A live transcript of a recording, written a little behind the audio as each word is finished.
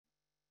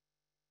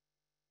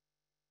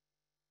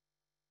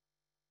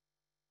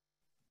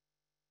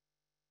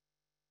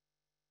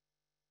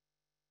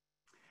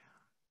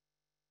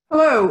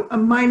Hello,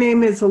 my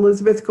name is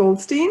Elizabeth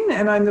Goldstein,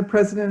 and I'm the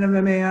president of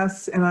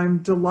MAS, and I'm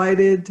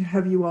delighted to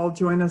have you all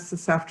join us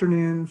this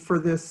afternoon for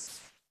this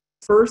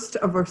first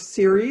of our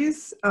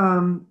series,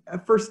 a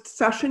first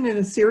session in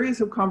a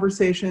series of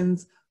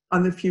conversations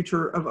on the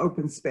future of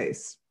open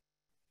space.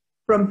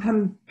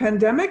 From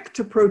pandemic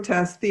to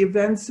protest, the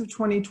events of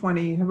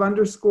 2020 have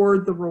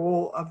underscored the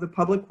role of the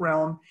public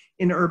realm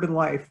in urban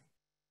life.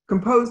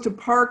 Composed of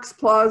parks,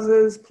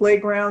 plazas,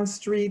 playgrounds,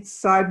 streets,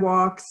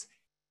 sidewalks,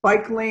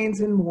 bike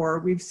lanes, and more,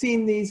 we've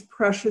seen these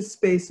precious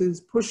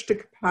spaces pushed to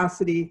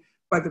capacity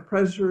by the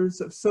pressures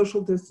of social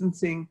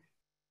distancing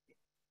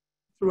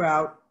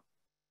throughout.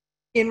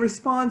 In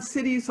response,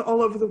 cities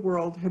all over the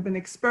world have been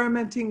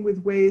experimenting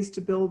with ways to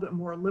build a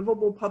more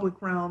livable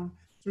public realm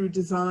through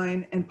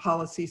design and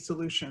policy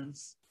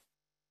solutions.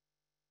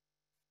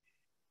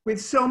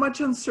 With so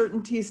much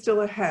uncertainty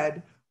still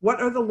ahead,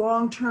 what are the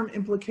long-term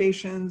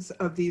implications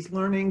of these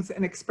learnings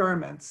and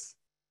experiments?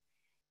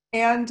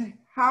 And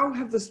how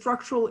have the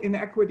structural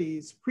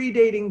inequities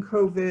predating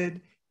COVID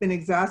been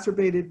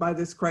exacerbated by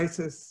this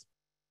crisis?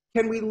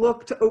 Can we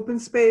look to open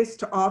space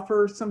to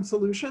offer some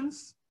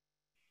solutions?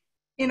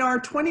 In our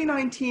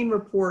 2019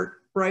 report,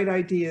 Bright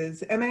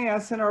Ideas,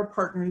 MAS and our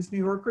partners, New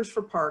Yorkers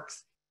for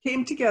Parks,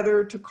 came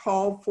together to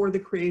call for the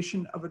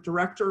creation of a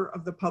director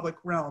of the public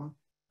realm,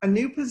 a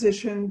new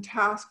position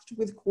tasked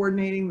with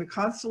coordinating the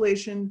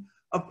constellation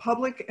of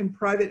public and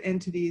private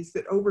entities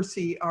that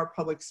oversee our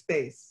public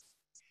space.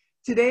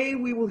 Today,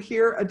 we will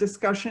hear a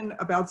discussion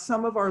about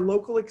some of our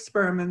local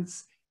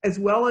experiments, as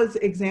well as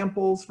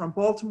examples from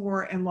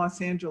Baltimore and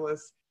Los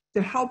Angeles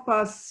to help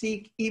us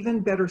seek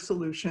even better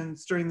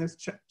solutions during this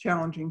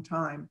challenging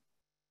time.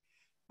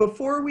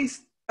 Before we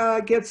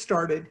get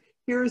started,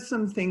 here are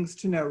some things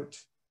to note.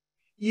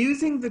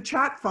 Using the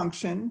chat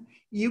function,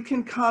 you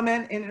can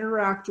comment and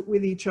interact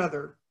with each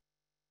other.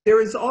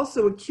 There is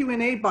also a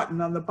Q&A button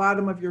on the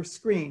bottom of your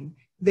screen.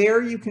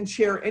 There you can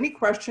share any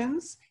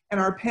questions, and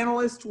our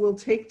panelists will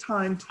take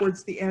time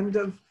towards the end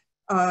of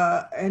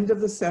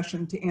the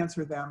session to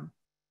answer them.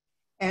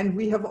 And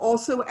we have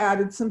also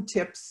added some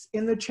tips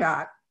in the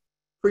chat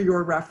for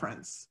your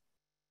reference.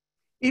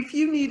 If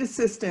you need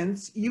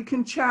assistance, you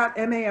can chat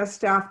MAS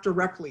staff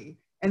directly,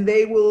 and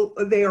they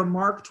are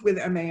marked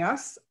with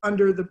MAS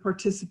under the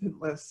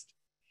participant list.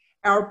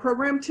 Our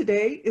program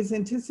today is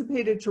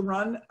anticipated to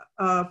run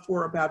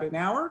for about an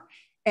hour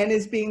and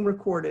is being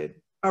recorded.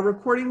 A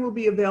recording will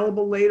be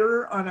available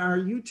later on our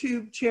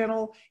YouTube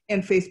channel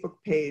and Facebook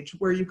page,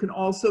 where you can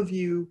also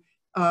view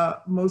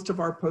most of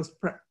our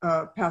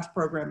past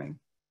programming.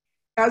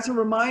 As a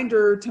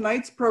reminder,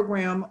 tonight's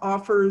program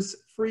offers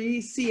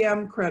free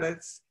CM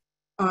credits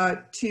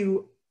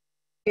to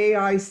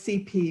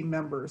AICP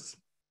members.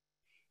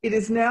 It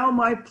is now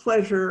my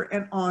pleasure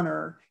and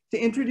honor to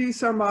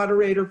introduce our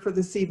moderator for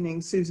this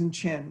evening, Susan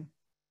Chin.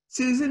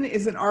 Susan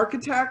is an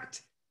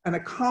architect, an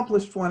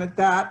accomplished one at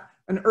that,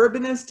 an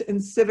urbanist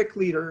and civic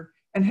leader,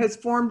 and has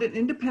formed an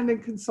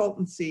independent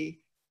consultancy,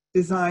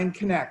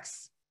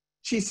 DesignConnects.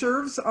 She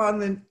serves on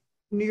the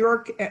New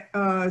York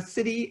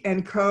City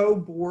 & Co.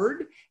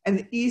 board and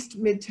the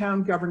East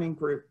Midtown Governing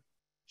Group.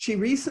 She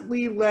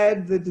recently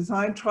led the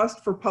Design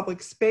Trust for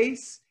Public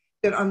Space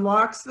that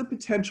unlocks the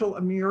potential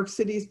of New York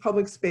City's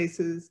public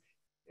spaces,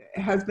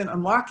 has been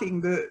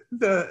unlocking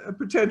the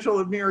potential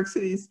of New York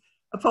City's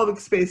public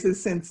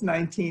spaces since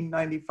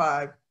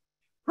 1995.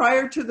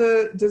 Prior to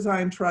the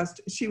Design Trust,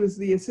 she was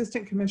the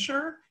Assistant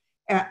Commissioner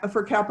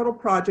for Capital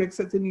Projects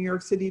at the New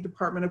York City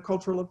Department of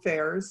Cultural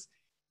Affairs,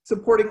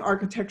 supporting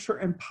architecture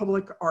and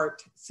public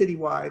art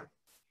citywide.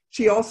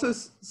 She also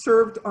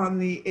served on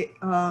the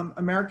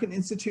American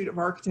Institute of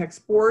Architects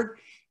Board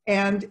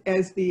and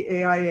as the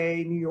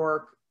AIA New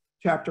York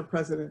chapter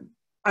president.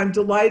 I'm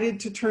delighted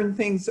to turn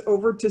things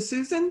over to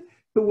Susan,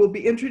 who will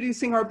be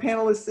introducing our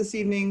panelists this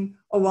evening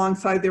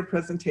alongside their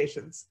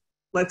presentations.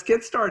 Let's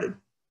get started.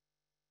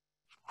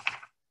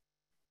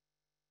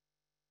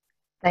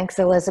 Thanks,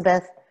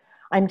 Elizabeth.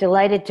 I'm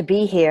delighted to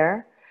be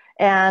here,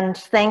 and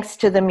thanks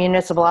to the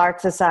Municipal Art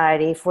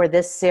Society for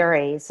this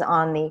series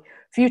on the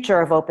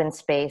future of open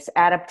space,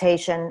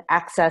 adaptation,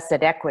 access,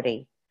 and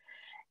equity.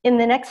 In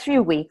the next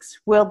few weeks,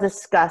 we'll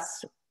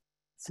discuss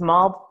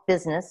small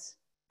business,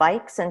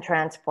 bikes and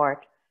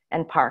transport,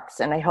 and parks,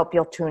 and I hope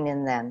you'll tune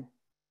in then.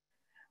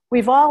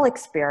 We've all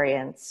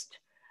experienced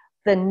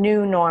the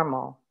new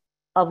normal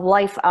of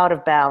life out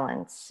of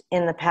balance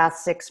in the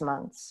past 6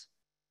 months.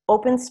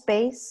 Open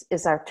space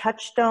is our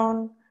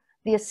touchstone,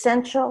 the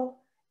essential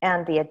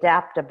and the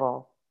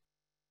adaptable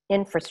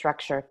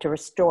infrastructure to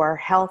restore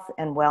health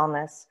and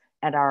wellness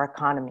and our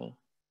economy.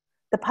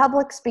 The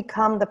public's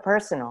become the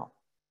personal.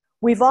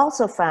 We've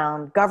also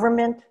found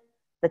government,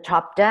 the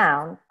top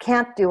down,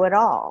 can't do it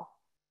all.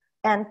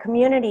 And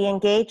community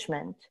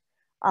engagement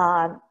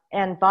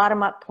and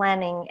bottom-up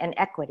planning and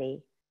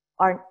equity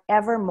are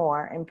ever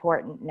more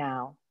important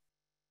now.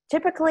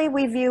 Typically,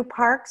 we view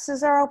parks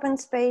as our open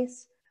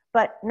space,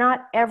 but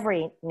not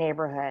every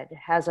neighborhood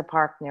has a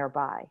park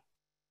nearby.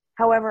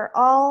 However,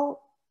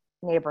 all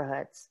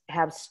neighborhoods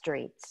have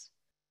streets.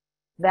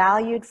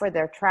 valued for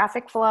their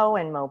traffic flow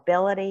and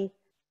mobility.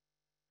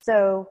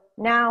 So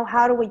now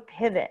how do we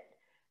pivot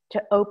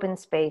to open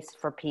space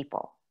for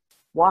people?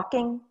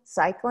 Walking,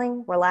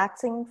 cycling,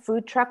 relaxing,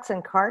 food trucks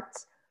and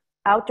carts,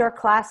 outdoor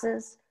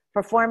classes,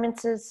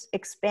 performances,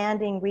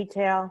 expanding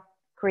retail,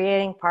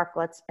 creating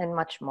parklets, and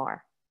much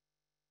more.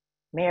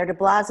 Mayor de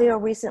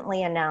Blasio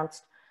recently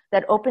announced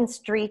that Open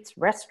Streets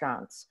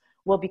restaurants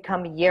will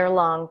become a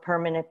year-long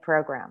permanent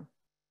program.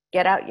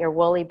 Get out your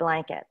woolly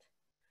blanket.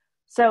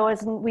 So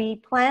as we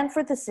plan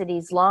for the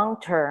city's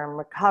long-term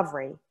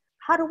recovery,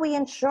 how do we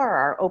ensure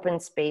our open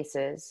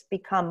spaces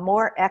become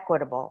more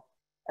equitable,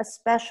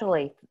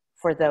 especially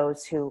for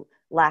those who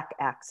lack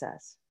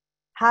access?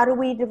 How do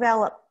we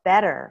develop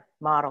better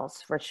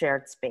models for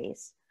shared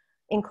space,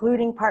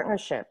 including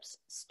partnerships,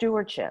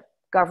 stewardship,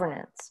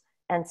 governance,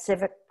 and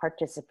civic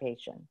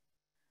participation?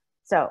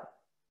 So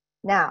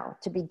now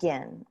to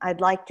begin,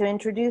 I'd like to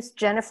introduce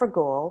Jennifer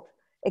Gould,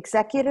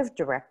 Executive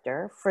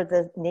Director for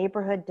the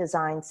Neighborhood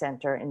Design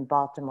Center in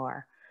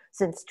Baltimore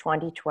since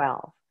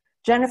 2012.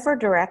 Jennifer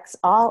directs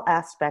all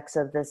aspects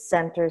of the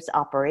center's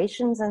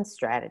operations and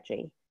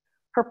strategy.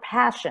 Her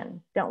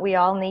passion, don't we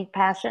all need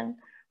passion,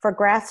 for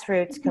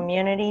grassroots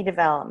community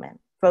development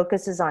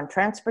focuses on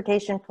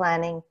transportation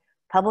planning,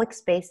 public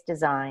space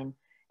design,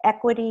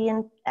 equity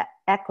in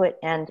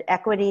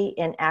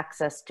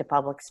access to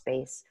public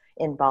space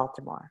in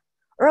Baltimore.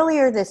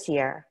 Earlier this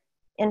year,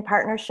 in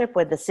partnership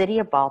with the City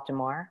of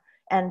Baltimore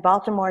and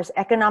Baltimore's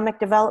Economic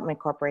Development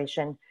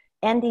Corporation,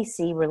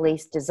 NDC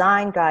released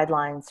design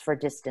guidelines for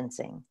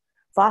distancing,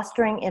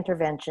 fostering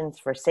interventions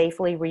for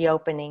safely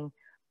reopening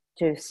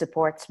to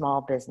support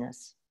small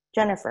business.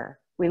 Jennifer,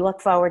 we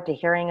look forward to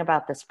hearing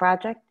about this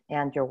project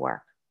and your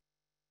work.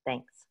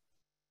 Thanks.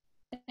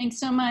 Thanks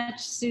so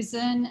much,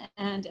 Susan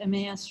and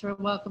MAS, for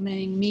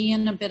welcoming me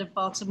and a bit of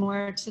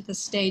Baltimore to the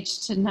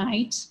stage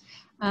tonight.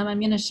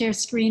 I'm going to share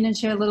screen and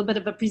share a little bit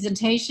of a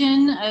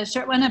presentation, a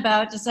short one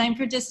about design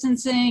for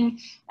distancing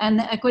and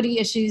the equity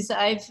issues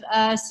I've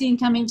seen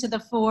coming to the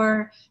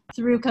fore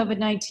through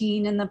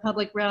COVID-19 in the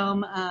public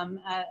realm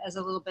as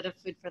a little bit of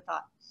food for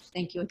thought.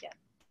 Thank you again.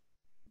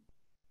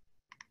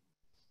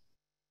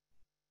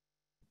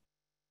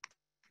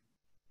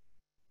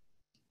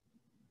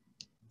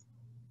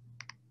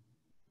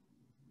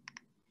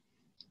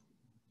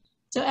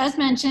 So as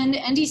mentioned,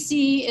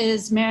 NDC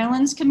is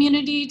Maryland's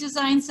Community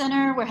Design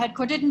Center. We're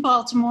headquartered in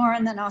Baltimore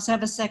and then also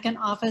have a second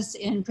office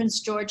in Prince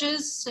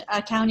George's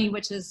County,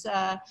 which is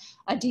a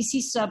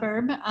DC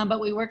suburb, but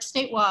we work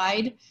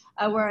statewide.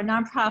 We're a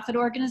nonprofit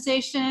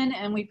organization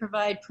and we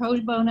provide pro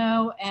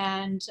bono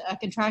and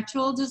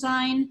contractual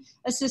design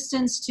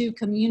assistance to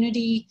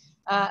community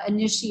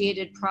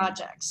initiated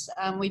projects.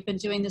 We've been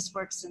doing this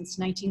work since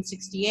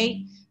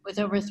 1968 with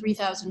over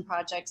 3,000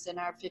 projects in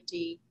our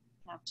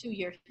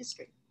 52-year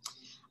history.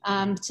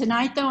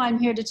 Tonight, though, I'm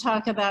here to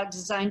talk about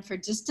Design for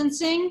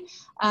Distancing.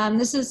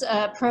 This is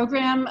a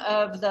program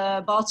of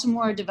the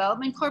Baltimore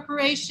Development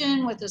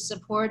Corporation with the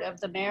support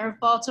of the Mayor of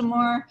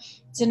Baltimore.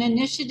 It's an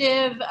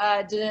initiative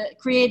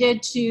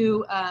created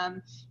to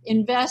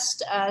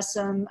invest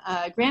some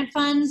grant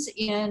funds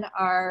in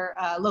our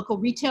local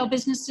retail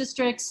business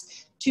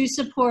districts to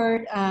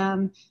support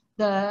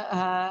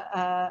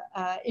the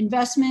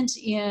investment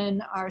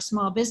in our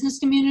small business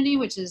community,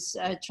 which is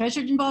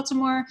treasured in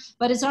Baltimore,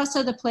 but is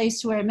also the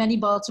place where many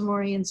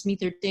Baltimoreans meet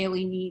their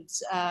daily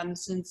needs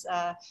since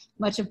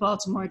much of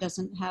Baltimore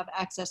doesn't have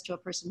access to a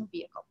personal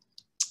vehicle.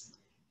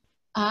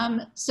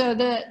 So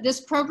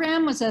this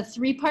program was a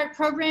three-part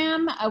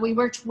program. We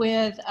worked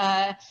with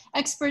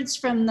experts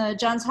from the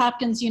Johns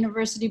Hopkins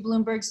University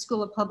Bloomberg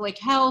School of Public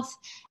Health,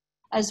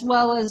 as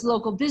well as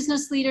local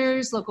business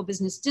leaders, local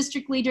business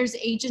district leaders,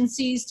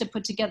 agencies to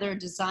put together a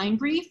design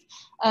brief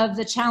of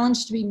the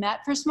challenge to be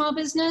met for small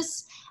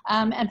business.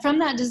 And from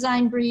that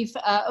design brief,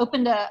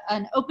 opened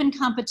an open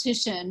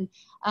competition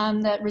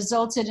that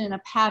resulted in a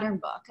pattern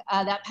book.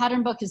 That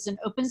pattern book is an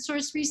open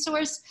source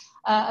resource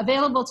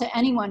available to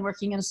anyone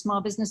working in a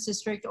small business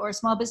district or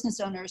small business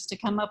owners to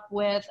come up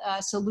with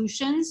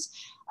solutions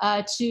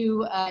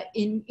to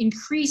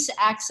increase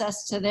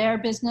access to their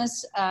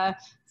business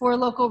for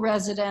local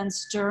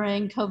residents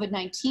during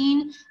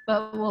COVID-19,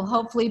 but will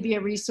hopefully be a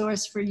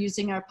resource for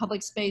using our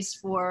public space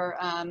for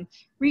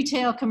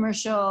retail,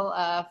 commercial,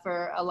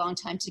 for a long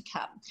time to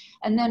come.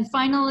 And then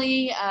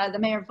finally, the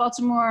Mayor of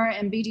Baltimore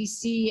and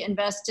BDC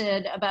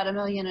invested about $1.5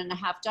 million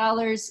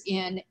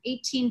in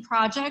 18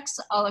 projects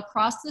all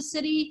across the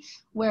city,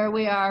 where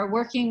we are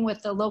working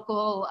with the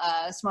local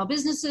small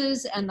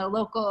businesses and the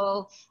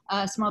local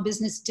small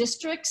business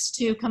districts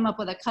to come up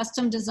with a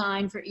custom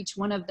design for each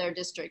one of their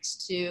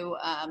districts to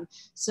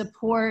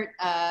support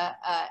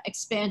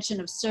expansion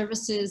of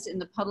services in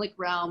the public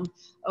realm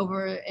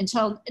over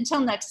until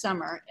next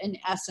summer, in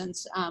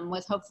essence,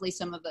 with hopefully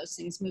some of those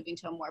things moving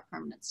to a more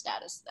permanent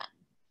status then.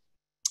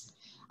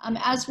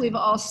 As we've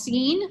all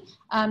seen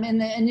in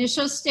the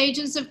initial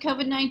stages of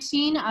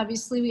COVID-19,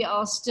 obviously we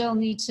all still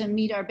need to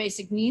meet our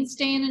basic needs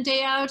day in and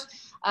day out.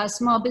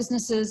 Small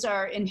businesses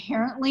are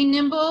inherently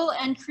nimble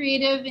and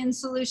creative in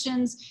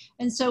solutions.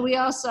 And so we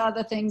all saw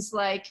the things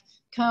like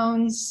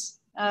cones,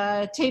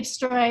 tape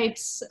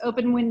stripes,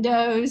 open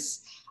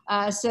windows,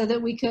 so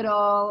that we could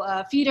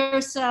all feed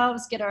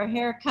ourselves, get our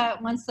hair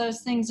cut once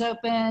those things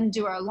open,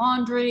 do our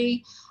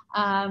laundry,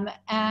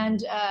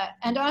 and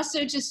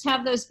also just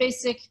have those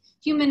basic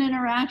human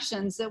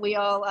interactions that we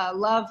all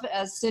love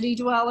as city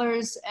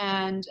dwellers,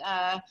 and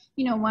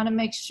you know, want to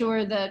make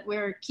sure that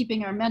we're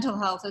keeping our mental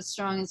health as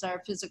strong as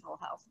our physical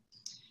health.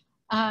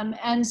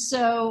 And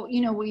so,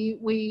 you know,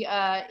 we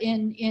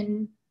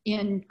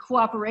in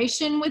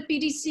cooperation with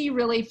BDC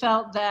really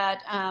felt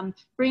that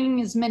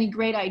bringing as many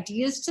great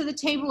ideas to the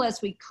table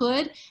as we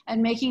could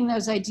and making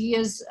those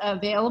ideas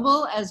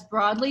available as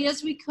broadly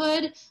as we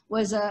could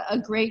was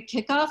a great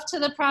kickoff to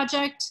the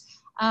project.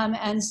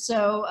 And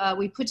so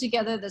we put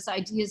together this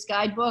ideas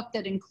guidebook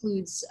that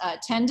includes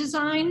 10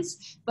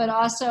 designs, but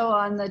also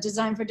on the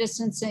Design for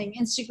Distancing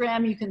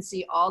Instagram, you can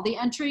see all the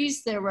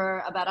entries. There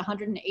were about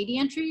 180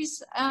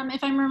 entries,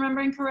 if I'm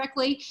remembering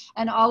correctly,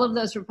 and all of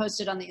those were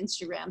posted on the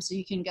Instagram, so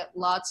you can get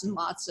lots and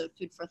lots of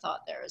food for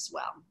thought there as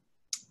well.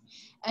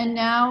 And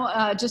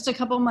now, just a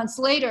couple months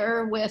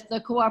later, with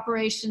the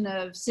cooperation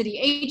of city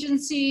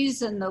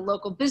agencies and the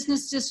local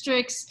business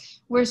districts,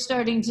 we're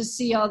starting to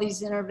see all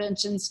these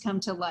interventions come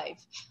to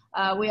life.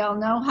 We all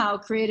know how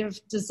creative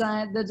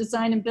the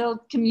design and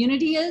build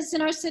community is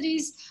in our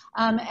cities,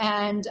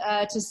 and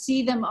to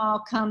see them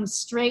all come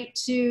straight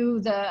to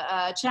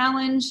the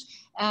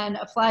challenge and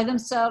apply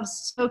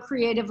themselves so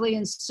creatively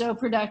and so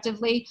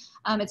productively.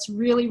 It's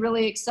really,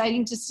 really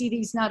exciting to see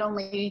these not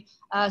only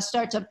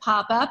start to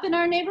pop up in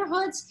our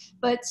neighborhoods,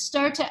 but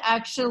start to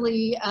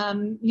actually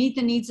meet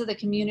the needs of the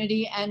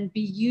community and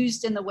be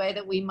used in the way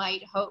that we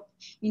might hope.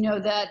 You know,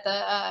 that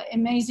the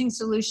amazing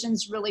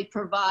solutions really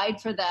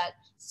provide for that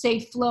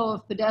safe flow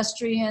of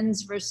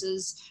pedestrians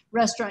versus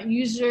restaurant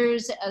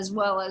users, as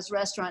well as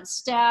restaurant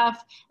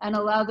staff, and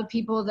allow the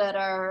people that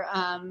are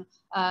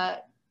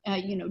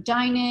you know,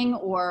 dining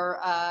or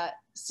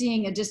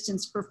seeing a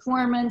distance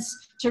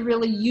performance to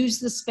really use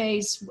the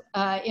space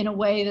in a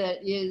way that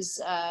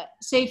is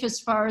safe as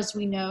far as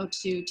we know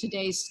to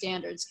today's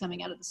standards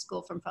coming out of the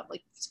School for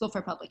Public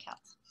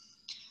Health.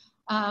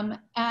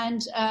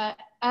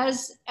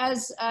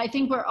 As I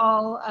think we're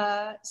all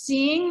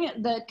seeing,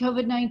 that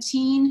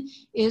COVID-19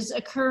 is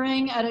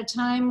occurring at a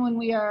time when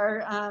we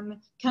are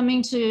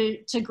coming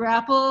to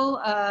grapple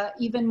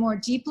even more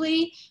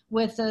deeply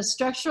with the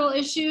structural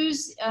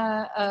issues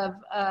of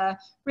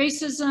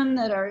racism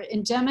that are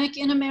endemic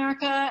in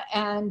America.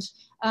 And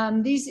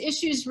these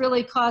issues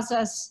really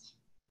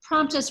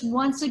prompt us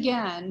once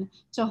again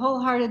to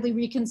wholeheartedly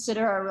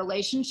reconsider our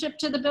relationship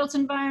to the built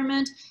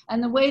environment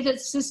and the way that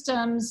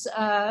systems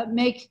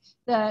make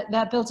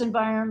that built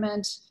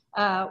environment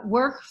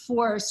work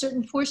for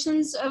certain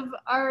portions of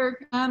our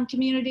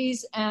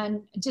communities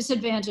and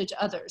disadvantage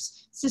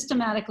others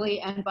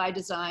systematically and by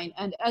design.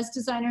 And as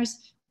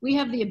designers, we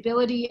have the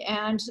ability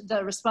and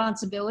the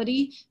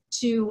responsibility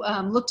to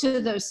look to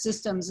those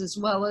systems as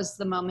well as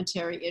the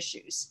momentary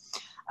issues.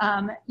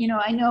 You know,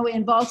 I know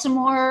in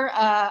Baltimore,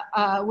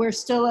 we're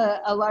still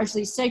a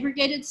largely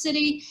segregated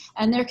city,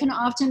 and there can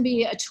often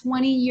be a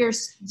 20-year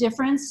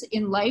difference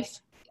in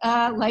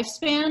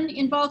lifespan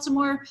in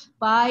Baltimore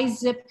by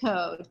zip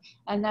code.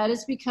 And that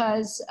is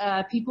because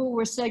people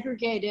were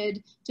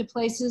segregated to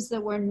places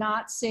that were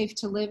not safe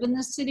to live in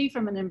the city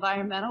from an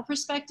environmental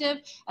perspective.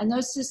 And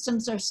those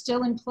systems are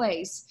still in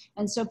place.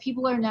 And so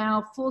people are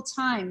now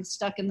full-time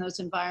stuck in those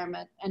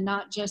environments, and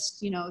not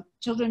just, you know,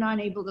 children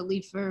aren't able to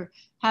leave for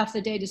half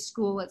the day to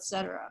school, et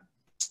cetera.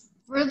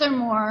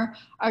 Furthermore,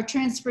 our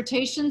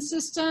transportation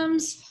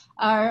systems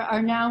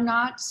are now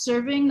not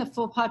serving the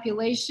full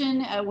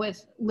population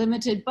with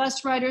limited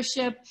bus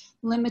ridership,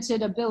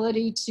 limited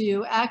ability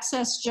to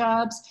access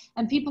jobs,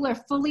 and people are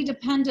fully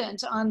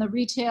dependent on the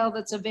retail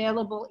that's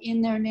available in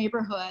their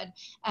neighborhood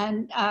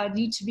and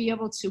need to be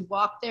able to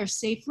walk there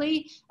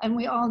safely. And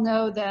we all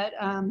know that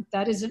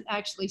that isn't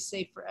actually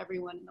safe for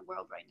everyone in the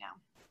world right now.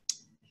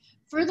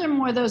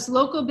 Furthermore, those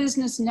local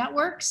business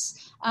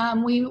networks,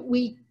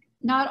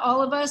 not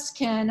all of us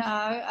can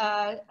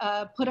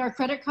put our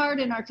credit card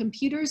in our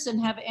computers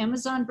and have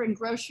Amazon bring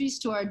groceries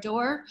to our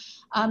door.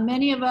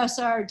 Many of us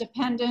are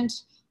dependent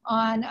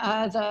on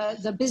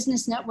the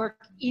business network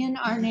in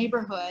our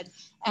neighborhood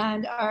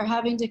and are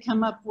having to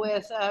come up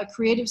with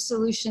creative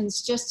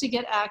solutions just to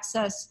get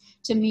access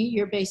to meet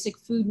your basic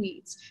food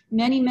needs.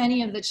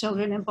 Many of the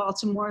children in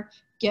Baltimore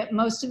get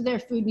most of their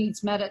food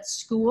needs met at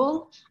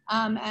school.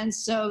 And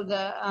so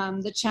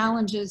the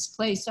challenges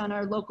placed on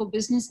our local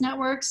business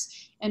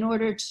networks in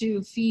order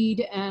to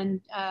feed and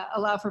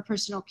allow for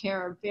personal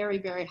care are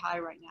very high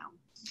right now.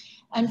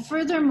 And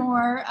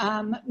furthermore,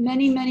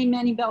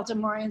 many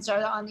Baltimoreans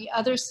are on the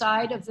other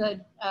side of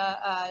the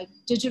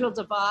digital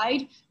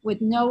divide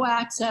with no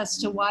access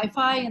to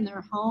Wi-Fi in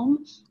their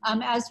home.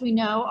 As we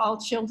know, all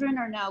children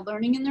are now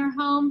learning in their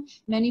home.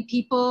 Many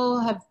people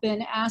have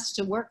been asked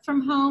to work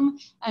from home,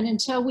 and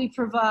until we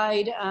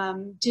provide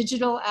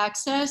digital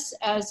access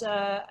as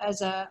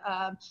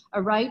a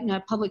right and a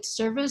public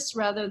service,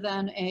 rather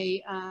than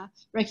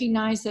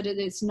recognize that it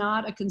is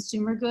not a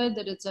consumer good,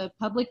 that it's a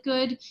public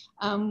good,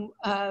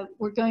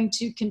 we're going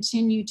to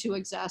continue to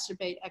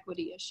exacerbate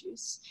equity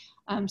issues.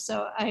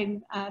 So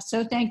I'm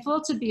so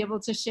thankful to be able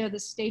to share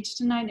this stage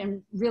tonight,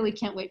 and really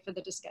can't wait for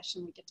the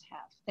discussion we get to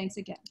have. Thanks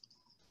again.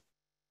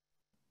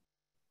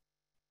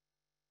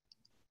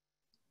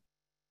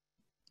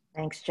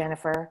 Thanks,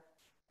 Jennifer.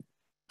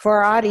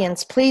 For our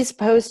audience, please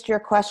post your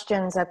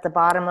questions at the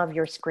bottom of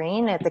your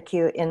screen in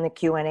the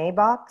Q&A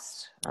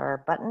box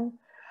or button.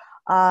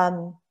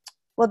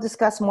 We'll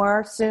discuss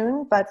more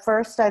soon, but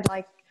first I'd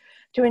like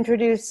to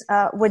introduce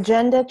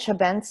Wajenda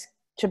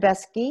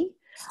Chebesky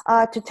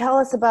to tell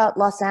us about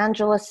Los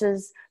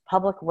Angeles's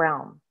public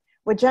realm.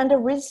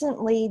 Wajenda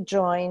recently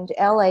joined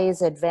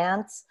LA's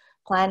Advanced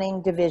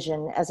Planning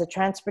Division as a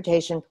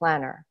transportation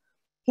planner.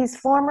 He's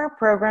former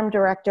program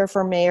director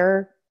for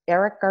Mayor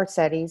Eric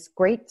Garcetti's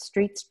Great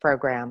Streets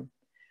program,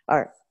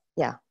 a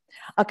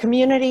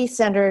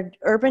community-centered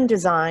urban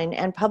design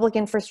and public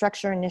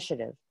infrastructure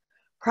initiative.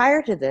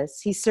 Prior to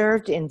this, he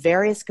served in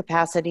various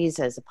capacities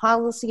as a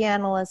policy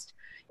analyst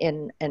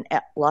in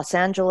Los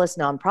Angeles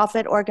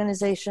nonprofit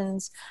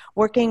organizations,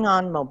 working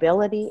on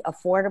mobility,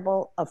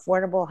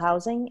 affordable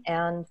housing,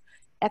 and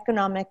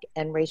economic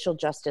and racial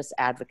justice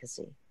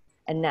advocacy.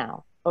 And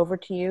now, over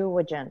to you,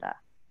 Wajenda.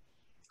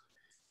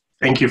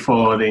 Thank you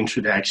for the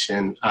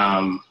introduction.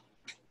 I'm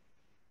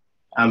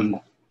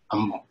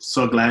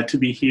so glad to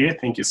be here.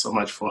 Thank you so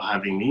much for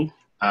having me.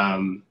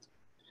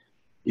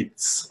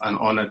 It's an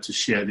honor to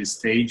share this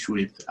stage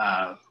with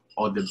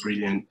all the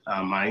brilliant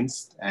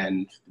minds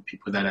and the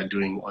people that are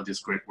doing all this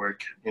great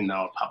work in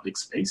our public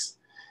space.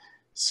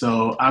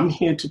 So I'm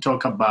here to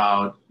talk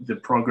about the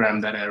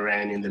program that I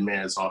ran in the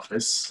mayor's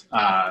office,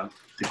 the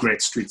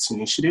Great Streets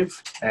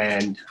Initiative.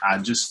 And I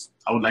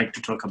would like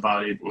to talk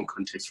about it in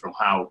context from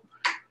how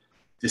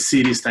the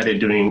city started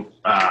doing,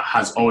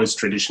 has always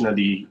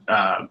traditionally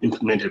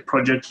implemented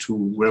projects to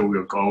where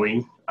we're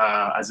going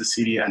as a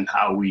city, and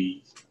how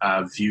we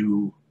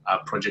view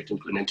project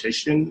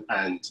implementation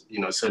and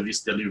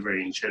service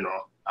delivery in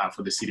general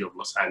for the city of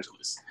Los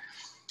Angeles.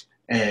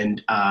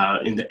 And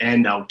in the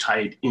end, I'll tie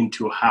it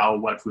into how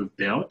what we've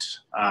built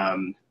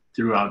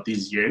throughout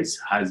these years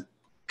has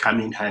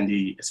come in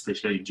handy,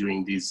 especially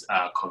during these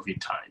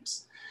COVID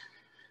times.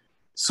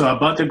 So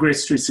about the Great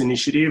Streets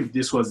Initiative,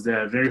 this was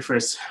the very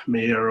first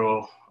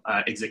mayoral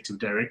executive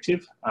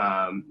directive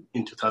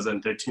in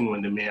 2013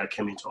 when the mayor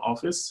came into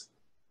office.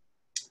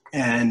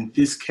 And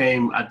this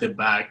came at the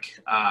back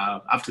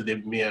after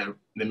the mayor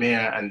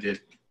and the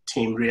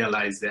team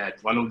realized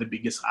that one of the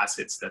biggest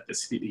assets that the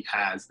city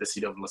has, the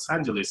city of Los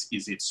Angeles,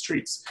 is its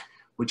streets,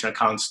 which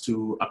accounts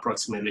to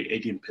approximately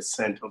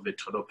 18% of the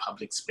total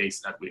public space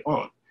that we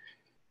own.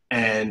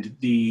 And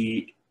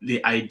the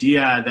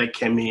idea that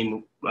came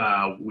in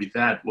with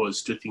that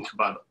was to think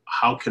about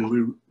how can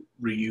we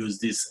reuse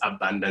this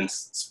abundant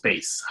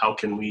space? How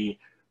can we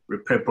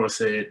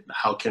repurpose it?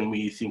 How can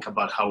we think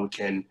about how we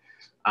can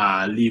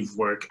live,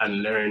 work,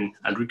 and learn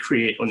and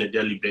recreate on a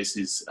daily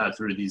basis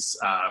through this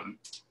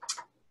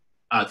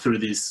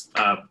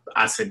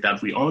asset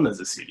that we own as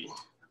a city?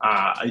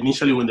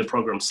 Initially, when the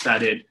program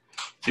started,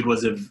 it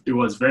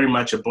was very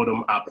much a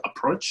bottom-up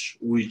approach,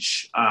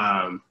 which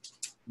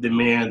the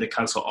mayor and the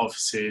council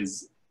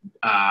offices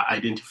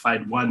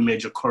identified one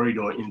major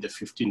corridor in the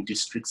 15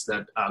 districts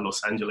that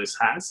Los Angeles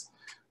has,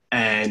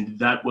 and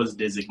that was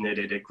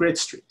designated a Great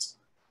Street.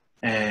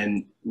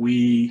 And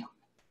the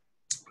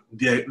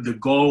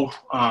goal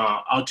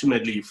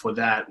ultimately for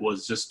that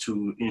was just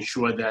to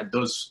ensure that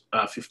those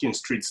 15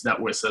 streets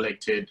that were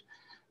selected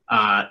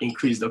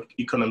increased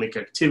economic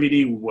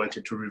activity. We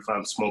wanted to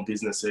revamp small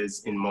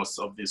businesses in most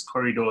of these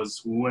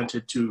corridors. We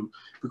wanted to,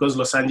 because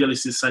Los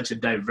Angeles is such a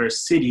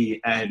diverse city,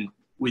 and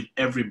with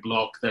every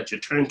block that you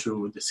turn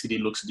to, the city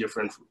looks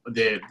different,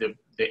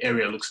 the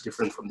area looks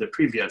different from the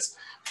previous.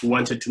 We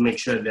wanted to make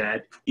sure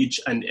that each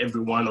and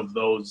every one of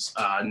those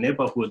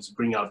neighborhoods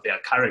bring out their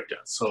character.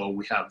 So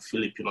we have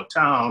Filipino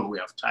town, we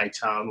have Thai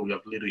town, we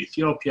have Little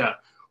Ethiopia,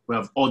 we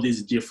have all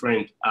these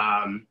different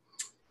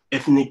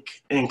ethnic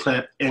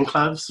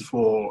enclaves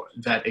for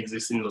that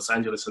exist in Los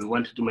Angeles, and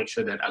wanted to make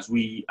sure that as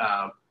we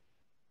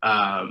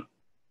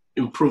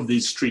improve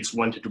these streets,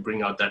 wanted to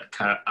bring out that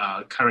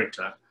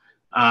character.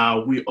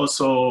 We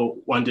also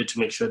wanted to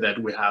make sure that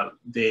we have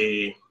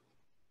these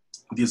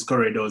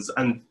corridors,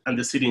 and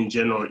the city in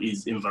general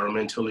is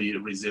environmentally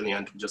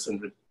resilient. We just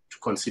wanted to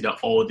consider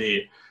all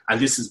and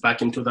this is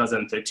back in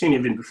 2013,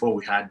 even before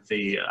we had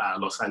the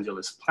Los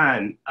Angeles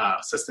plan,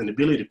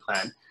 sustainability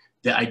plan.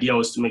 The idea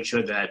was to make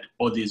sure that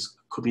all these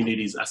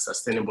communities are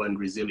sustainable and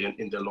resilient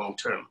in the long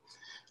term.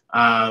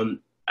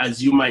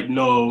 as you might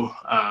know,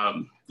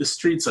 the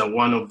streets are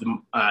one of the,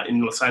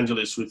 in Los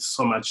Angeles with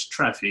so much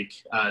traffic,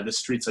 the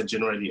streets are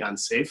generally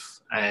unsafe.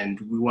 And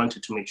we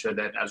wanted to make sure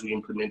that as we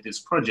implement these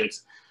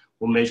projects,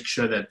 we'll make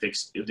sure that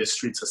the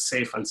streets are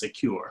safe and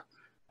secure.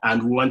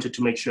 And we wanted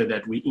to make sure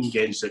that we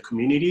engage the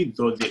community,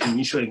 though the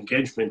initial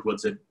engagement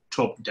was a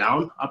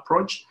top-down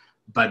approach,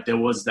 but there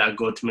was that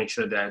goal to make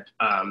sure that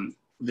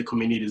the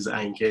communities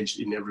are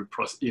engaged in every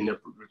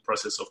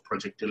process of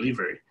project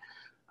delivery.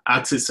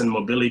 Access and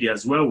mobility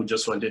as well, we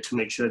just wanted to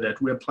make sure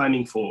that we're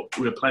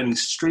planning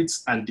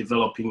streets and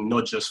developing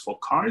not just for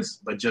cars,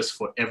 but just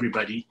for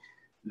everybody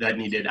that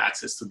needed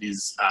access to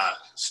these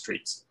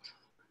streets.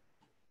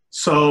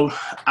 So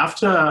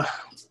after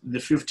the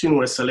 15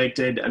 were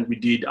selected and we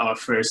did our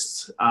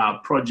first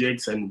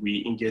projects and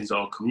we engaged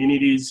our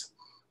communities,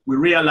 we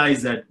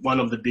realized that one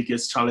of the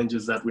biggest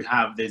challenges that we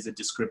have, there's a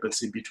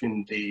discrepancy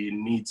between the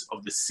needs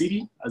of the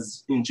city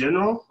as in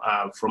general,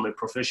 from a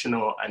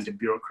professional and a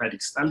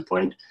bureaucratic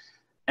standpoint,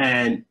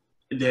 and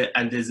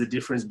there's a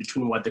difference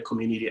between what the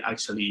community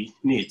actually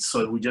needs.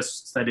 So we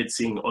just started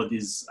seeing all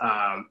these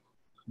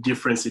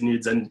difference in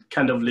needs and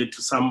kind of led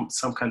to some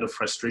kind of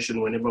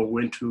frustration whenever we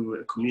went to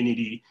a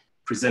community,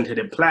 presented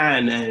a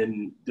plan,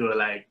 and they were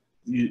like,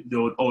 they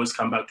would always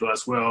come back to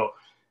us, well,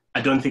 I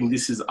don't think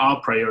this is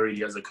our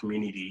priority as a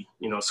community,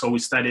 so we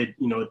started,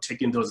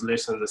 taking those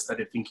lessons and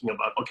started thinking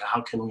about, okay, how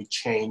can we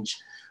change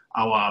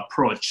our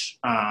approach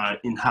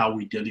in how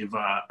we deliver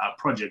our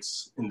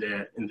projects in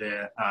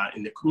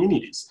the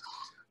communities.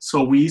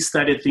 So we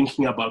started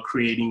thinking about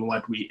creating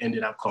what we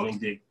ended up calling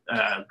the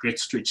Great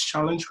Streets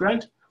Challenge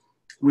Grant,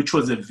 which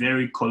was a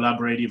very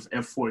collaborative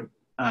effort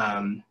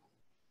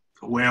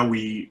where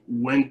we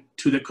went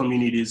to the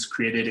communities,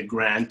 created a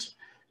grant,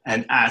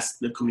 and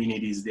asked the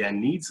communities their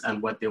needs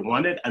and what they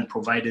wanted, and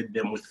provided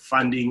them with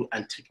funding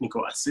and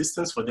technical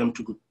assistance for them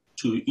to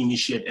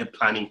initiate a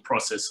planning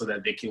process so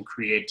that they can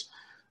create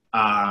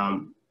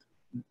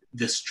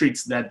the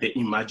streets that they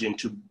imagine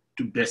to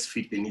best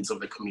fit the needs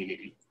of the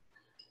community.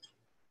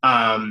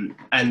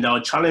 And our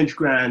challenge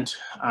grant,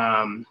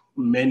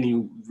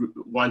 many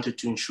wanted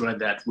to ensure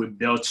that we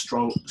built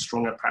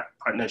stronger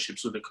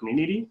partnerships with the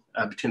community,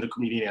 between the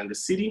community and the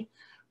city,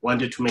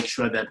 wanted to make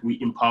sure that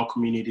we empower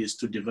communities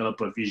to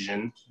develop a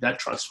vision that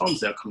transforms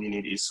their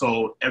community.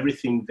 So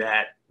everything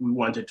that we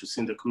wanted to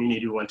see in the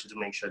community, we wanted to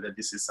make sure that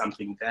this is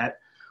something that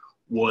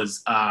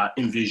was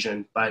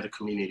envisioned by the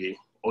community.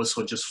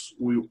 Also,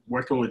 we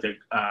working with a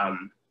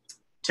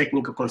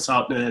technical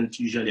consultant,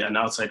 usually an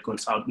outside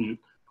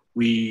consultant.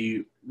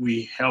 We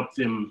help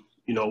them,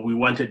 we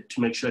wanted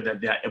to make sure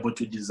that they are able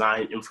to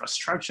design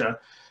infrastructure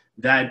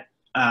that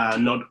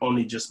not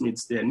only just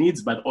meets their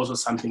needs, but also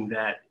something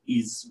that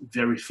is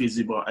very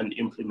feasible and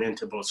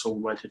implementable. So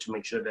we wanted to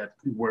make sure that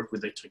we work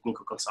with a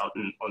technical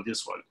consultant on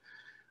this one.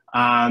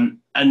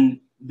 And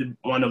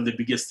one of the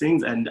biggest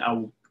things, and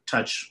I'll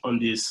touch on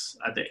this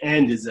at the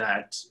end, is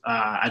that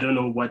I don't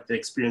know what the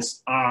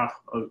experience are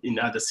in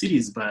other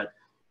cities, but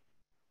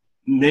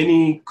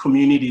many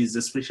communities,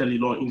 especially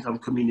low-income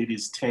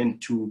communities,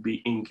 tend to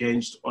be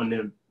engaged on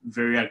a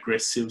very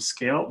aggressive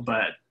scale,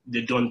 but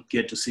they don't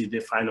get to see the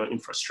final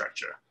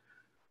infrastructure.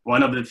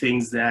 One of the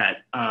things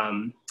that,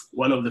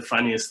 one of the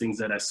funniest things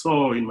that I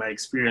saw in my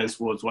experience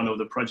was one of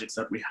the projects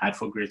that we had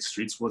for Great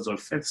Streets was on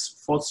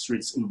 4th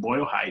Street in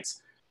Boyle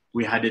Heights.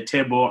 We had a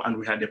table and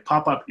we had a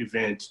pop-up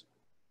event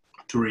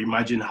to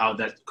reimagine how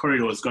that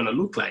corridor was gonna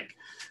look like.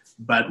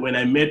 But when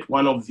I met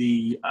one of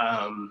the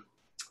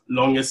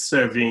longest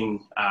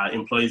serving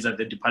employees at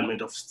the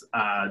Department of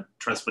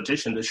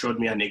Transportation, they showed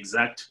me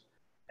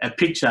a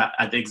picture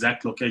at the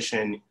exact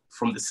location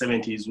from the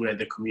 70s where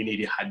the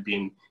community had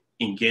been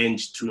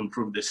engaged to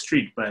improve the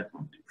street. But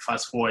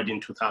fast forward in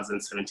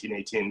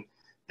 2017-18,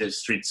 the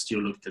street still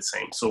looked the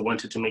same. So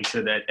wanted to make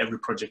sure that every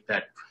project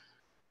that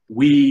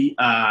we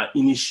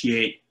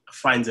initiate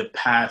finds a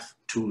path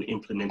to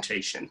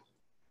implementation.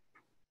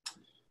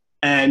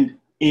 And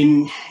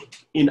in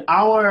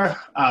our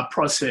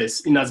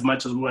process, in as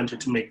much as we wanted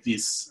to make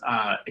this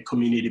a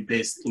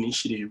community-based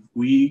initiative,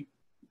 we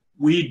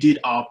did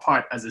our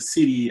part as a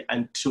city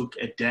and took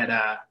a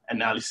data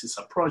analysis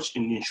approach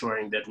in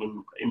ensuring that we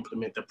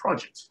implement the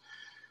project.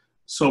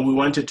 So we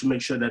wanted to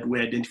make sure that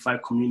we identify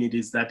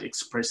communities that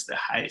express the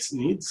highest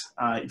needs.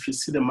 If you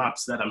see the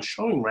maps that I'm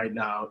showing right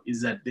now,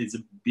 is that there's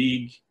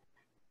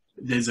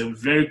a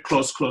very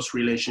close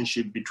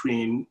relationship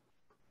between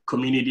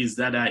communities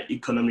that are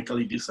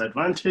economically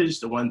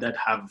disadvantaged, the one that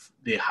have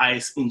the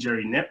highest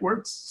injury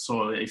networks.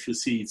 So if you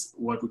see, it's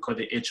what we call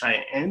the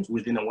HIN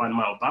within a 1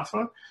 mile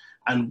buffer.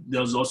 And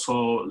there's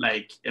also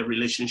like a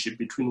relationship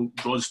between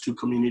those two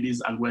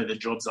communities and where the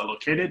jobs are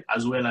located,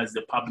 as well as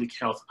the public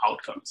health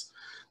outcomes.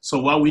 So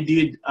what we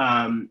did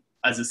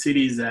as a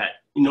city is that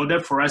in order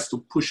for us to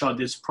push out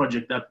this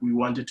project that we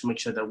wanted to make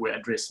sure that we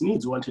address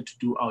needs, we wanted to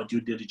do our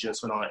due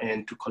diligence on our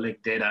end to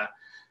collect data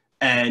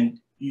and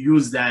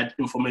use that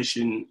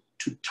information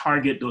to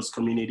target those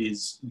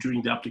communities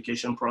during the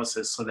application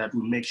process so that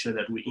we make sure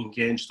that we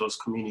engage those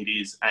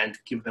communities and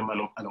give them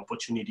an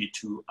opportunity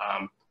to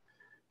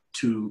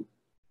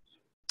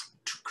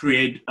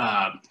create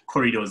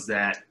corridors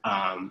that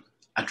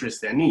address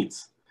their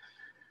needs.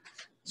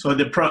 So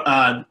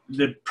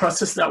the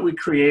process that we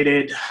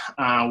created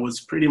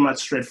was pretty much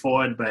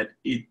straightforward, but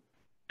it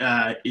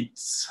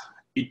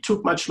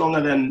took much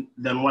longer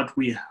than what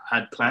we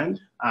had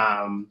planned.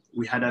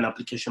 We had an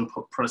application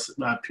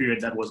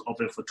period that was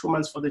open for 2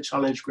 months for the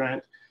challenge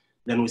grant.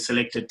 Then we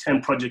selected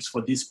 10 projects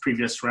for this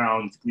previous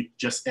round, which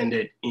just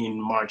ended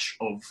in March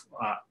of,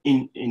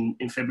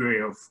 in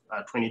February of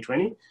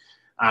 2020.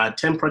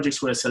 10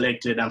 projects were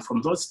selected, and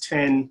from those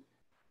 10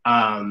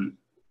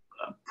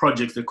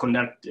 projects, they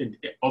conducted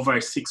over a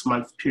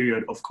 6-month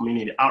period of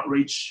community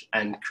outreach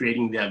and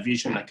creating their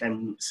vision. Like I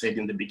said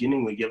in the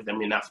beginning, we gave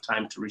them enough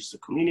time to reach the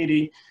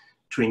community,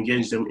 to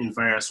engage them in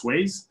various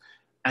ways.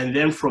 And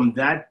then from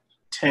that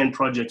 10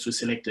 projects, we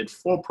selected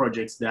 4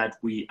 projects that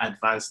we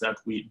advanced that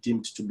we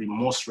deemed to be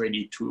most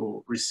ready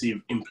to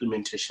receive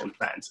implementation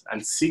plans.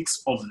 And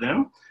 6 of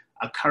them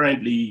are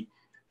currently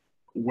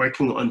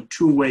working on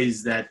 2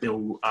 ways that they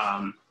will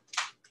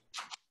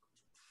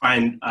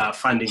find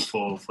funding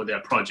for their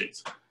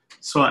projects.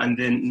 So, and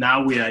then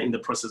now we are in the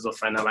process of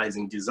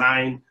finalizing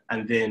design,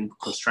 and then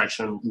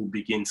construction will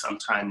begin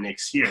sometime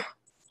next year.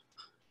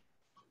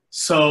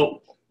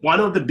 So one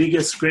of the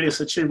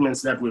greatest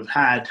achievements that we've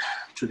had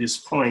to this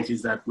point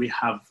is that we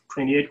have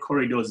 28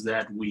 corridors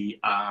that we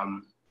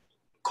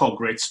call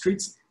Great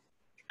Streets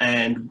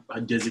and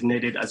are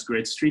designated as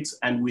Great Streets.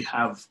 And we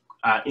have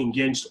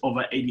engaged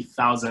over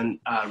 80,000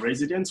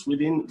 residents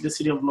within the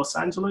city of Los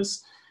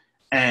Angeles.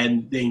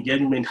 And the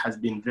engagement has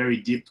been very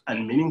deep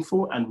and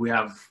meaningful. And we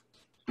have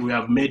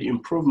made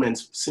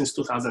improvements since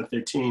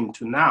 2013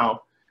 to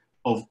now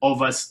of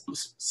over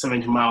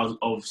 70 miles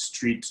of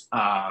street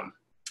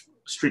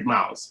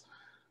miles.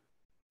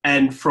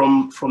 And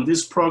from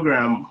this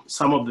program,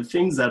 some of the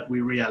things that we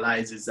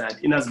realized is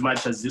that in as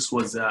much as this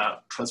was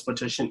a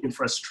transportation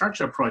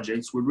infrastructure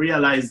project, we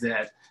realized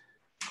that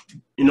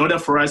in order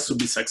for us to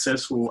be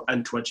successful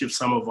and to achieve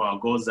some of our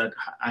goals that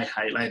I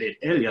highlighted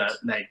earlier,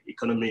 like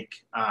economic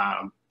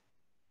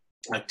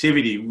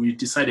activity, we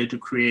decided to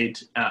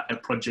create a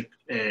project,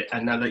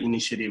 another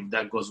initiative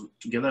that goes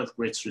together with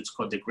Great Streets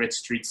called the Great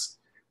Streets,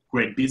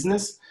 Great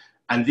Business.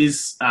 And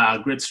this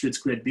Great Streets,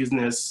 Great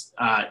Business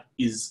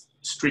is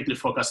strictly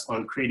focused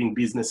on creating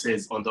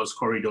businesses on those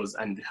corridors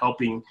and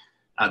helping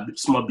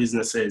small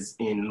businesses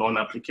in loan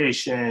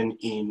application,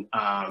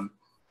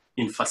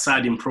 in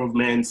facade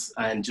improvements,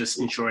 and just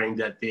ensuring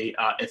that they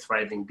are a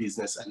thriving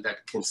business and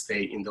that can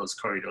stay in those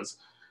corridors.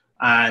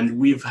 And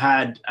we've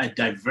had a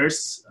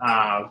diverse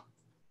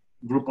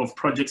group of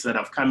projects that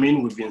have come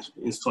in. We've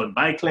installed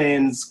bike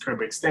lanes,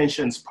 curb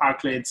extensions,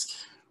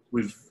 parklets.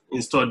 We've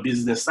installed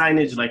business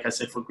signage, like I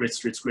said, for Great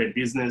Streets, Great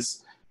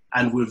Business.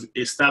 And we've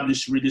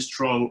established really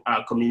strong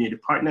community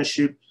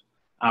partnership.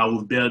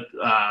 We've built,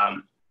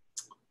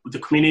 the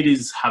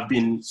communities have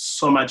been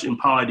so much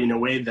empowered in a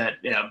way that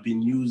they have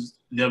been used,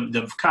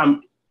 they've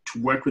come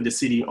to work with the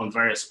city on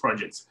various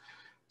projects.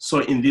 So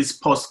in this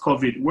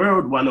post-COVID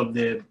world, one of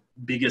the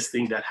biggest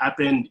thing that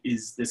happened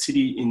is the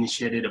city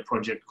initiated a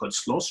project called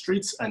Slow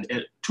Streets, and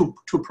two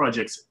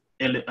projects,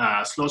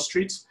 Slow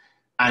Streets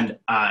and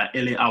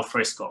LA Al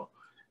Fresco.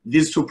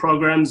 These 2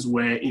 programs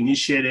were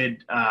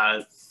initiated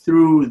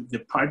through the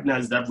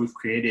partners that we've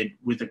created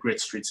with the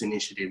Great Streets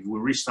Initiative. We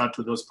reached out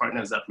to those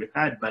partners that we've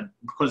had, but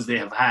because they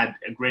have had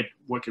a great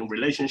working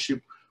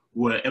relationship,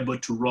 we're able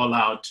to roll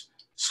out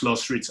Slow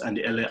Streets and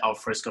the LA Al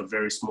Fresco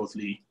very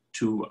smoothly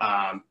to,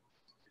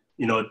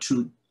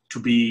 to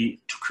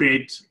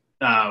create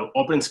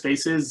open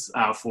spaces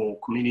for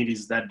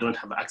communities that don't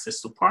have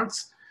access to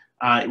parks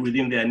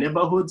within their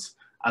neighborhoods,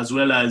 as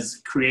well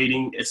as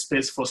creating a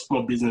space for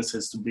small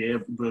businesses to be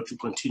able to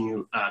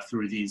continue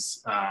through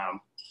these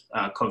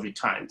COVID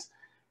times.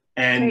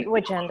 And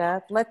great,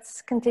 Wajenda.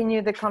 Let's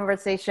continue the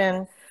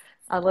conversation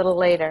a little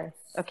later.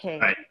 Okay. All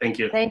right, thank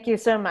you. Thank you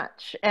so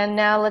much. And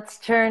now let's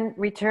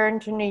return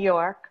to New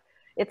York.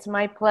 It's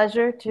my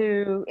pleasure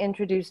to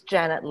introduce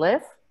Janet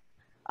Liff.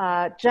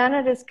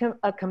 Janet is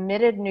a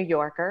committed New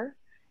Yorker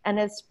and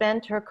has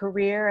spent her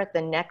career at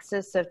the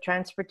nexus of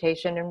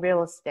transportation and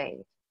real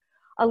estate.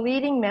 A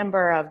leading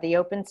member of the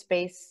Open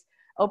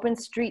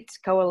Streets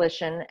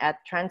Coalition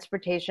at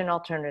Transportation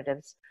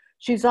Alternatives,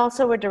 she's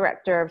also a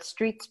director of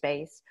Street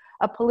Space,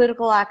 a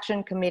political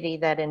action committee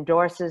that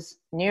endorses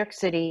New York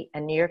City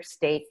and New York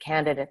State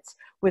candidates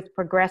with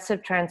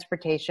progressive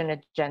transportation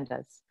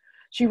agendas.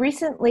 She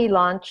recently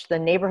launched the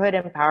Neighborhood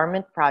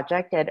Empowerment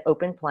Project at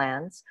Open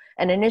Plans,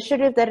 an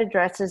initiative that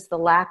addresses the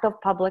lack of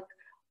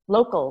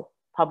local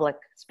public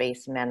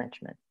space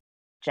management.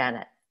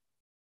 Janet.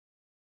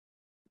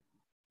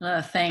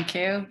 Thank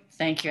you.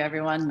 Thank you,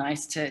 everyone.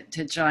 Nice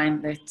to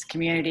join the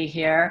community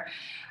here.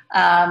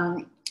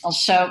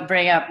 I'll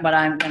bring up what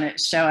I'm going to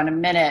show in a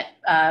minute,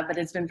 but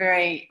it's been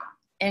very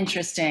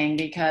interesting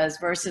because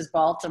versus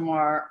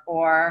Baltimore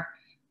or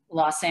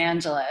Los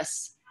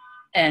Angeles,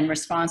 in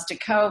response to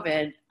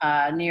COVID,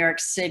 New York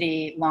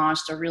City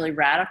launched a really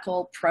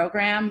radical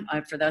program,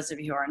 for those of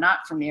you who are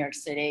not from New York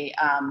City,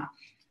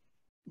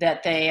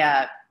 that they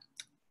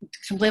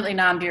completely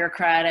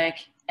non-bureaucratic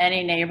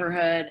any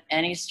neighborhood,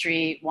 any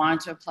street wanted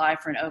to apply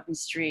for an open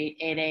street,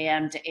 8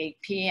 a.m. to 8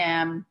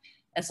 p.m.,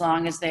 as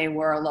long as they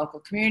were a local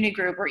community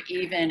group or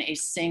even a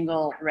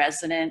single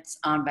resident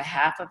on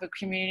behalf of a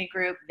community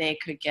group, they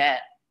could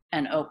get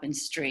an open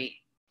street.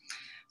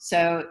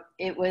 So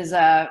it was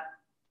a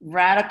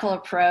radical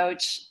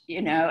approach,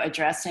 you know,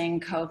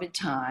 addressing COVID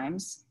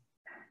times.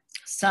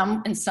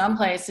 In some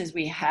places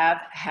we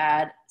have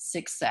had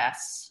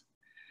success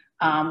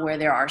where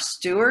there are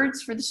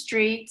stewards for the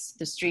streets.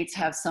 The streets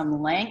have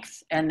some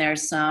length, and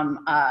there's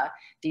some,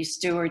 these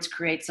stewards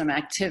create some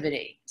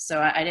activity.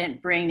 So I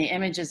didn't bring the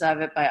images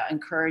of it, but I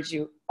encourage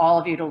all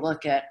of you to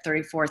look at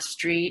 34th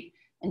Street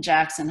and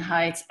Jackson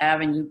Heights,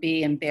 Avenue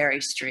B, and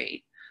Berry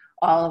Street,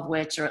 all of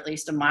which are at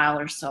least a mile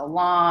or so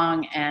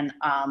long, and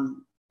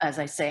as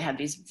I say, have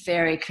these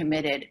very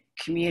committed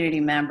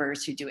community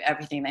members who do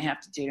everything they have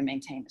to do to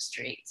maintain the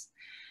streets.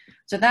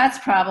 So that's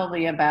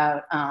probably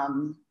about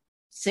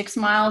 6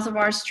 miles of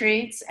our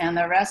streets, and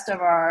the rest of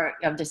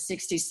the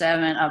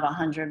 67 of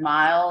 100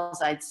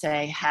 miles, I'd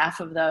say half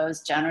of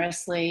those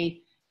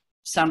generously,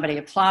 somebody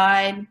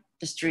applied,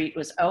 the street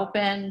was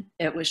open,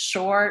 it was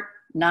short,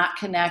 not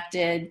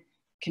connected,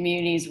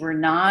 communities were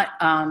not,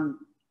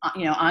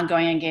 you know,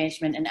 ongoing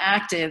engagement and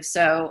active,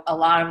 so a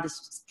lot of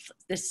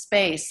this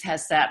space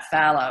has sat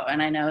fallow.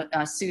 And I know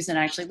Susan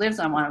actually lives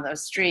on one of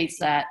those streets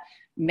that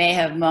may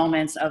have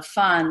moments of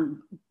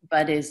fun,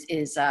 but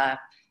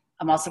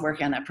I'm also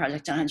working on that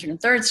project on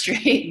 103rd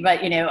Street,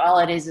 but you know, all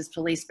it is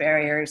police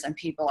barriers and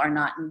people are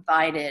not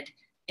invited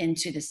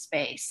into the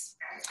space.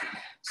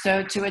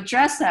 So to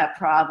address that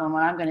problem,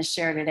 what I'm going to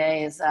share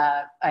today is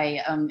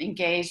I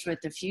engaged with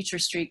the Future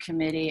Street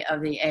Committee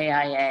of the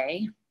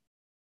AIA,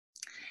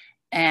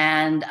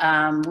 and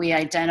we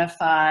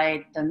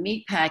identified the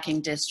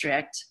Meatpacking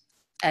District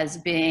as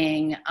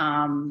being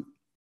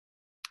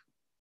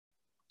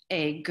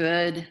a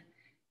good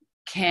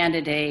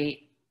candidate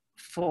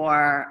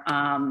for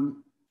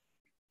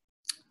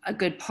a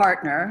good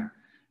partner,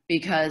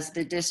 because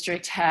the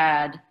district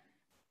had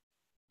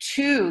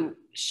 2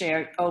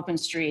 shared open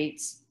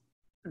streets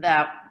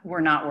that were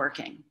not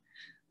working.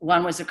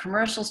 One was a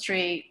commercial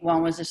street,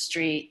 one was a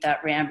street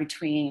that ran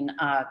between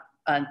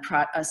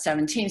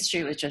 17th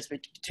Street, which is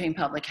between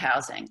public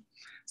housing.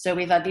 So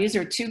we thought these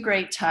are 2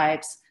 great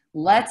types.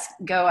 Let's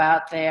go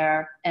out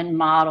there and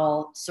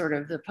model sort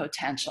of the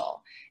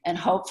potential and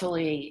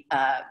hopefully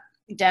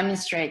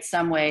demonstrate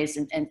some ways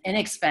and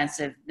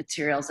inexpensive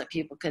materials that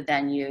people could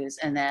then use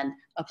and then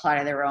apply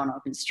to their own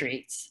open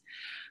streets.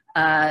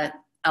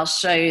 I'll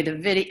show you the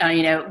video.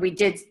 You know, we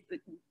did,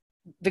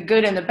 the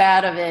good and the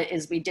bad of it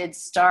is we did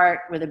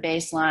start with a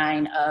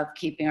baseline of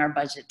keeping our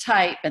budget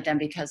tight, but then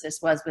because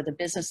this was with a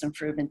business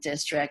improvement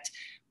district,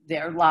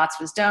 their lots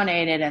was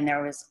donated, and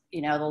there was,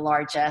 you know, the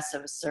largesse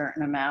of a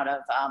certain amount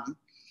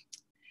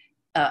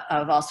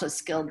of also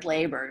skilled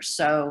labor.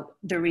 So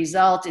the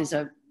result is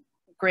a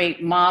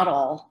great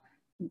model,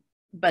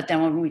 but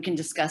then when we can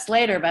discuss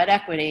later about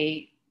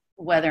equity,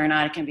 whether or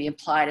not it can be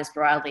applied as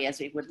broadly as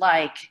we would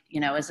like, you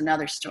know, is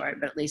another story,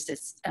 but at least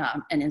it's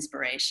an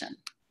inspiration.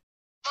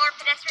 More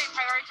pedestrian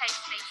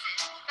prioritized spaces.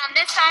 So on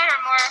this side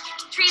are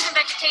more trees and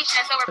vegetation,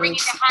 as though we're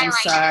bringing to highlight.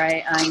 I'm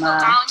sorry, I'm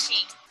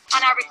lounging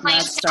on our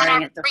reclaimed, not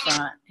starting at the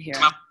front here.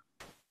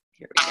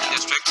 Here we go.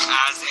 District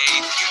as a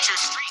future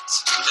street.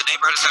 The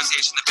Neighborhood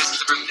Association, the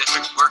Business Improvement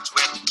District, worked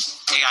with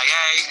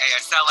AIA,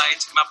 ASLA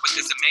to come up with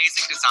this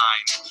amazing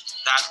design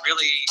that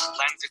really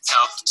lends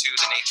itself to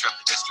the nature of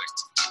the district.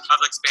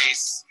 Public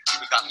space,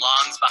 we've got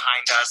lawns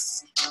behind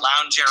us,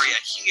 lounge area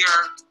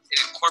here. It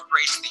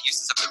incorporates the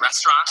uses of the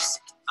restaurants,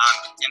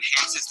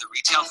 enhances the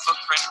retail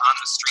footprint on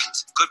the street.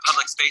 Good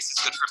public space is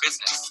good for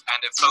business,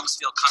 and if folks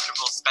feel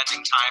comfortable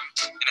spending time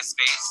in a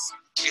space,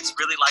 it's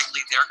really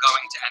likely they're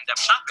going to end up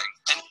shopping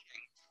and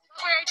eating.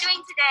 What we're doing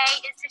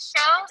today is to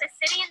show the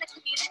city and the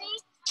community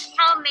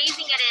how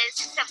amazing it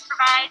is to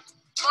provide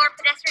more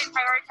pedestrian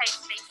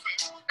prioritized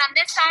spaces. And on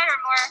this side are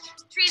more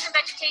trees and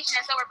vegetation,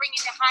 as though we're bringing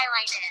to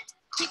highlight it.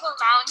 People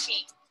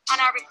lounging on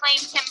our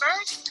reclaimed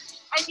timbers.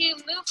 As you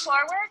move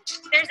forward,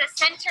 there's a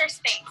center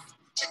space.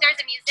 So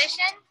there's a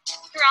musician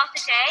throughout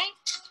the day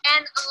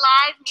and a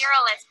live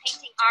muralist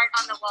painting art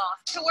on the wall.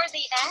 Toward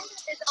the end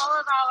is all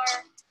of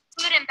our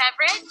food and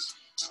beverage.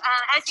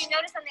 As you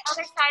notice on the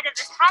other side of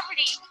this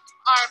property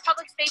are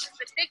public spaces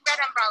with big red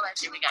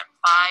umbrellas. We got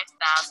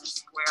 5,000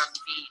 square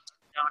feet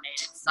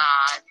donated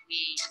sod.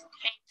 We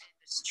painted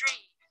the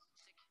street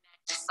to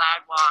connect the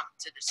sidewalk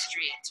to the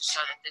street to show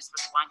that this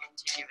was one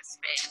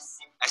contiguous space.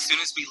 As soon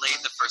as we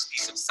laid the first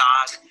piece of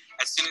sod,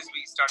 as soon as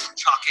we started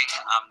chalking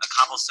the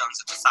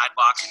cobblestones of the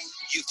sidewalk,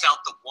 you felt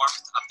the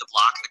warmth of the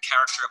block, the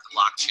character of the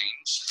block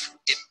change.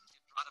 It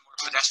brought a more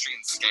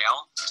pedestrian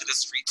scale to the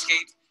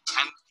streetscape,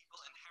 and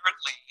people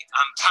inherently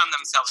found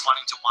themselves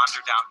wanting to wander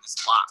down this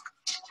block.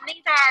 And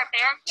these are our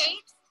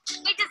barricades.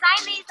 We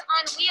designed these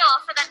on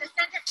wheels so that the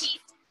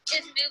centerpiece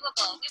is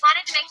movable. We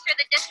wanted to make sure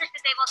the district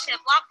is able to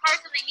block cars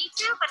when they need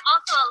to, but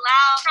also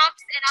allow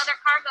trucks and other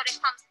cargo to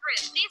come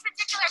through. These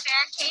particular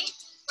barricades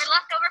were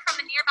left over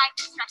from a nearby high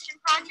construction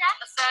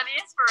project? So the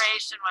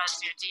inspiration was,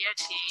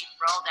 DOT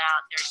rolled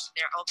out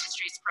their Open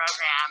Streets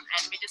program,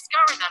 and we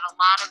discovered that a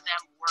lot of them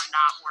were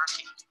not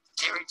working.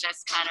 They were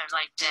just kind of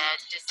like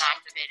dead,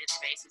 disactivated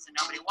spaces, and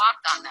nobody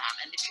walked on them.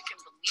 And if you can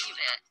believe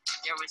it,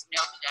 there was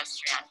no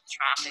pedestrian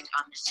traffic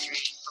on the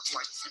street before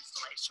this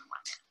installation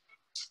went in.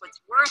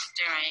 What's worth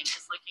doing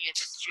is looking at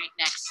the street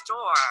next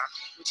door,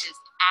 which is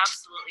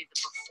absolutely the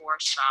before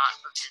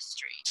shot of this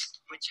street,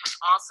 which has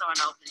also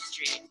an open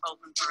street,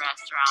 open for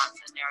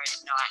restaurants, and there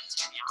is no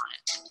activity on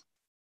it.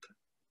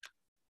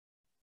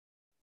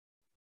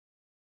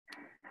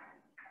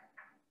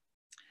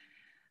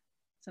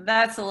 So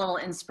that's a little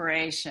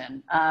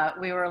inspiration.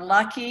 We were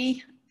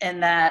lucky in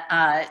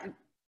that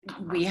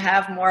we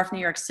have New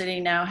York City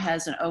now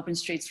has an open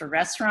streets for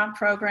restaurant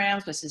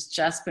programs, which has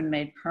just been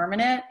made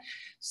permanent.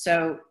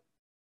 So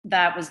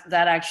that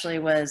actually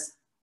was,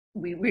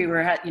 we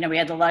had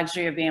the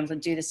luxury of being able to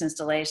do this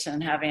installation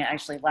and having it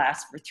actually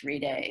last for 3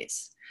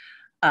 days.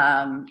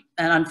 And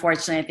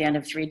unfortunately, at the end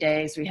of 3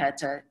 days, we had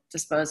to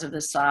dispose of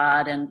the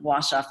sod and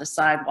wash off the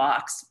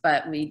sidewalks.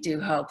 But we do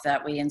hope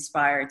that we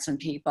inspired some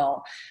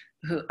people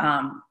who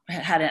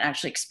hadn't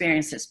actually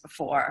experienced this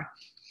before.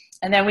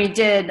 And then we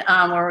did,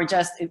 where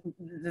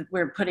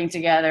we're putting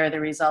together the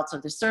results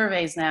of the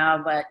surveys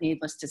now, but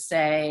needless to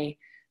say,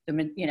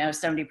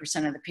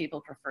 70% of the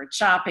people preferred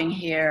shopping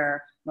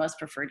here, most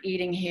preferred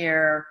eating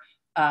here.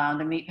 The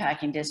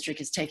meatpacking district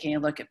is taking a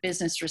look at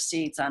business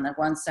receipts on the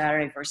one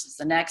Saturday versus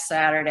the next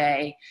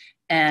Saturday.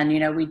 And,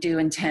 we do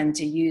intend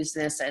to use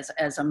this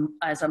as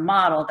a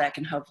model that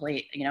can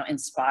hopefully,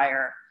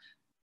 inspire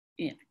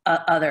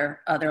other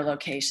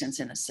locations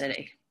in the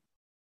city.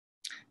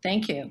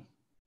 Thank you.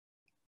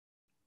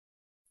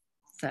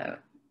 So.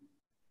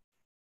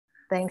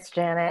 Thanks,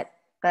 Janet.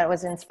 That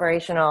was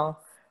inspirational.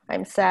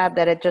 I'm sad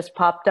that it just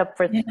popped up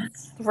for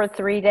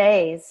 3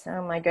 days.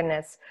 Oh my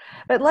goodness.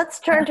 But let's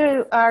turn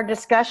to our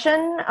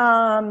discussion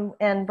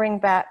and bring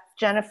back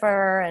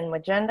Jennifer and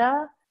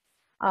Wajenda.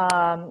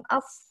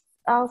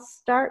 I'll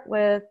start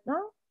with,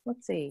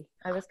 let's see.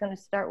 I was going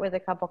to start with a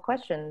couple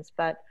questions,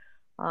 but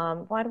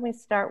why don't we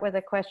start with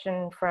a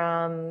question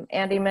from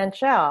Andy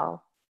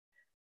Menchel,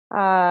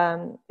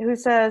 who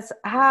says,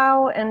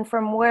 how and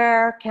from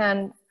where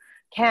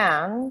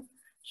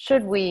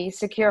should we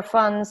secure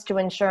funds to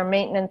ensure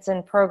maintenance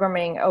and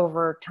programming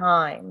over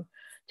time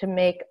to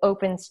make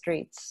open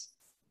streets,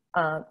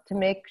 to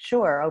make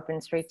sure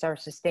open streets are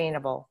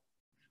sustainable?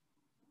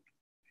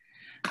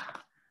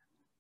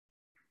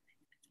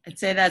 I'd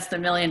say that's the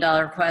 $1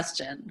 million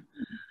question.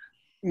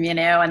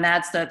 And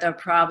that's the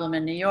problem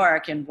in New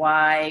York, and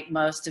why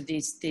most of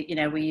these,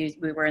 we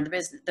were in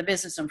the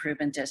business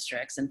improvement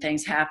districts, and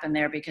things happen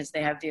there because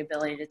they have the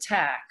ability to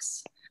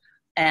tax.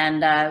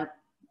 And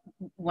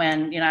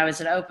when I was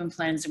at Open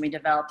Plans and we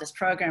developed this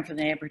program for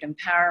the neighborhood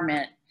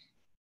empowerment,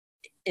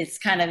 it's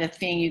kind of the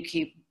thing you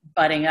keep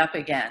butting up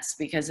against,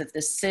 because if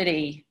the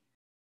city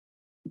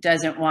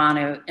doesn't want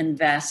to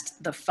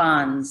invest the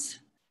funds,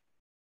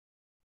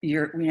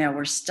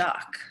 we're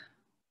stuck.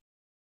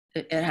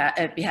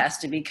 It has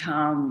to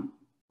become,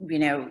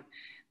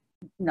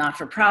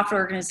 not-for-profit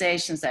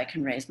organizations that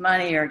can raise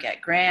money or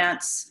get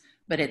grants,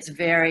 but it's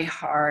very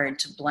hard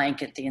to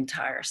blanket the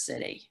entire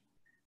city.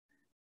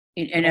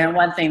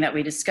 One thing that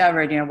we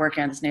discovered,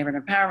 working on this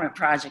neighborhood empowerment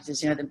project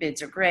is, the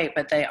bids are great,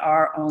 but they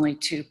are only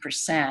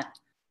 2%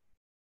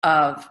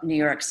 of New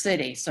York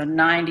City. So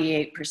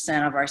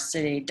 98% of our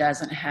city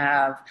doesn't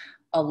have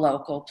a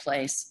local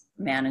place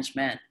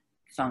management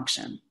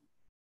function.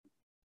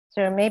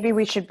 So maybe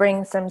we should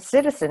bring some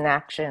citizen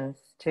action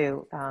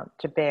to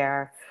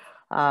bear.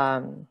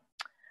 I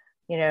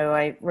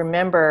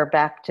remember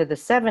back to the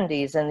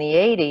 70s and the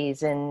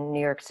 80s in New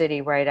York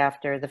City, right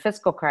after the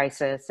fiscal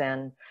crisis,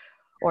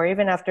 or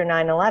even after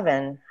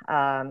 9/11,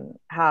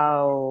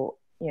 how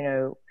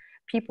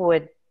people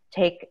would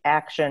take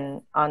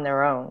action on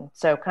their own.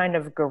 So kind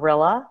of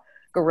guerrilla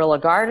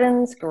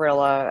gardens,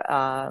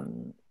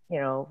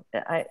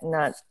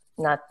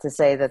 not to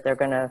say that they're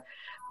going to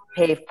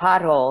pave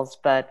potholes,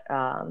 but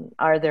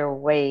are there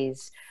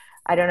ways,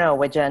 I don't know,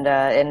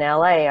 Wajenda, in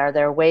LA, are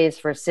there ways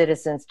for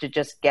citizens to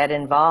just get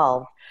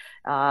involved,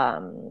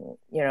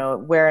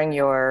 wearing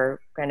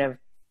your kind of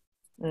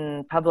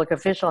public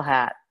official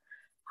hat?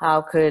 How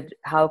could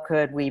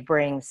we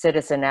bring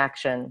citizen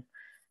action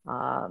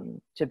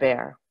to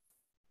bear?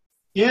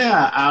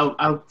 Yeah,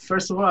 I'll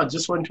first of all, I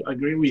just want to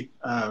agree with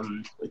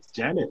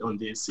Janet on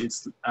this.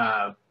 It's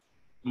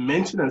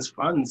maintenance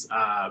funds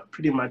are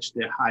pretty much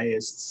the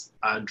highest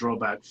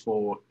drawback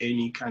for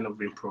any kind of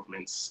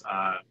improvements.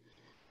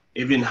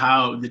 Even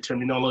how the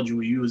terminology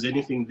we use,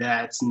 anything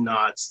that's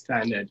not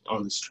standard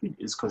on the street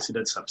is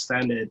considered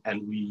substandard, and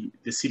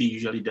the city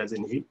usually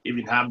doesn't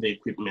even have the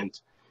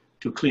equipment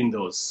to clean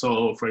those.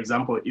 So, for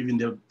example, even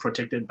the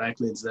protected bike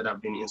lanes that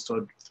have been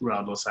installed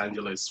throughout Los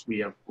Angeles,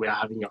 we are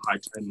having a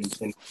hard time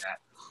maintaining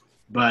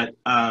that.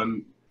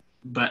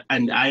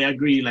 And I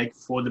agree, like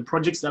for the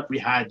projects that we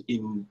had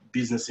in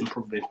business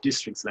improvement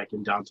districts, like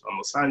in downtown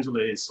Los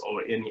Angeles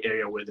or any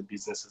area where the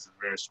businesses are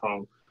very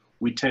strong,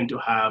 we tend to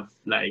have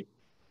like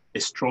a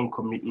strong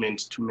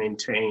commitment to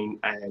maintain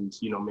and,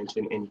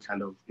 maintain any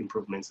kind of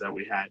improvements that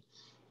we had.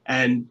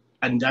 And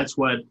that's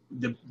what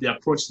the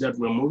approach that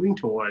we're moving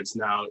towards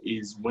now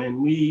is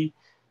when we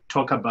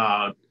talk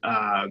about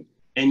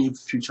any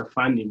future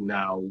funding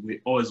now, we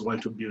always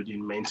want to build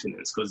in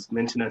maintenance, because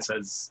maintenance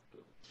has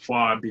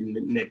far been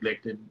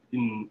neglected.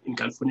 In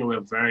California, we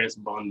have various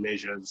bond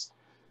measures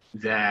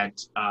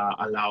that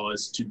allow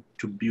us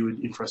to build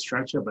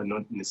infrastructure, but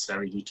not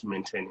necessarily to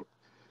maintain it.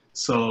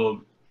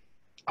 So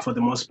for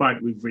the most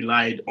part, we've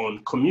relied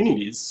on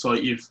communities. So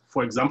if,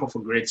 for example,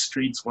 for Great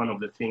Streets, one of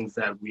the things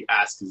that we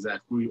ask is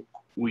that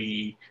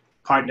we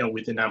partner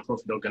with a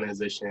nonprofit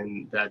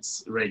organization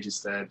that's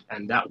registered,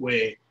 and that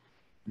way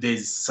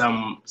there's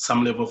some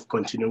level of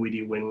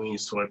continuity when we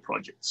install a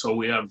project. So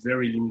we are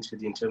very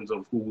limited in terms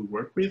of who we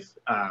work with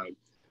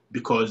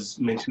because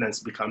maintenance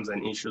becomes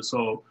an issue.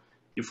 So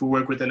if we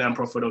work with a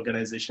nonprofit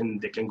organization,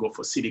 they can go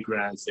for city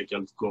grants, they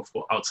can go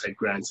for outside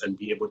grants and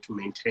be able to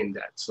maintain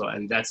that. So,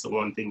 and that's the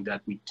one thing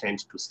that we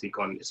tend to stick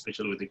on,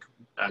 especially with the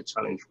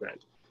challenge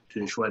grant, to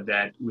ensure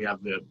that we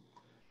have the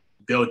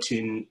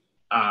built-in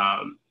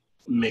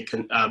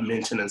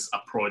maintenance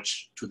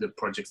approach to the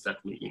projects that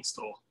we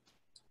install.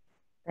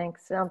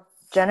 Thanks.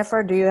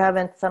 Jennifer, do you have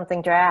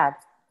something to add?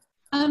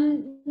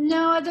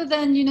 No, other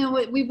than,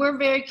 we were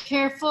very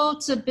careful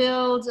to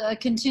build a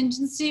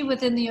contingency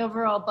within the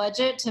overall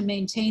budget to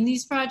maintain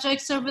these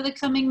projects over the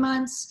coming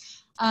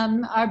months.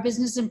 Our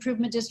business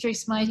improvement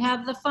districts might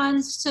have the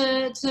funds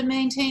to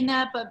maintain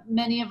that, but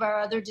many of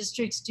our other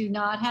districts do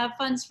not have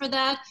funds for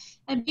that.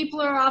 And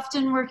people are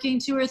often working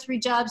 2 or 3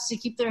 jobs to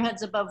keep their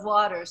heads above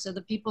water. So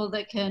the people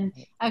that can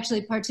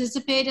actually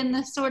participate in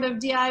this sort of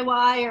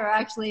DIY are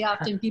actually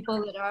often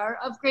people that are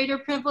of greater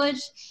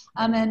privilege.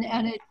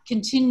 And it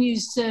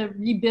continues to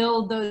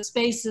rebuild those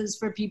spaces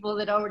for people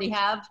that already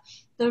have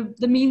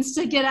the means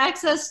to get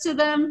access to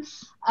them.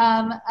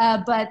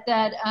 But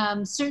that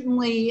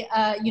certainly,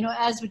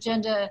 as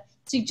Agenda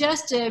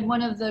suggested,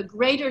 one of the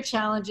greater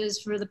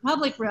challenges for the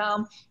public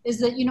realm is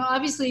that,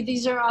 obviously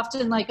these are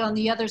often like on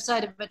the other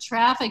side of a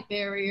traffic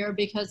barrier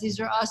because these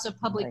are also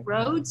public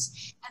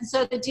roads. And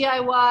so the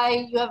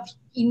DIY, you have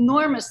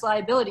enormous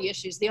liability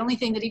issues. The only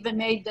thing that even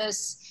made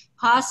this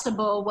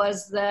possible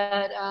was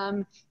that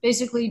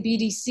basically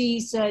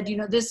BDC said,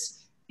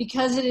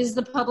 because it is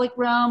the public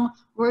realm,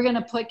 we're going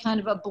to put kind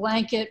of a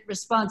blanket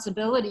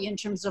responsibility in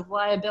terms of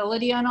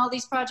liability on all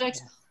these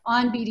projects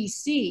on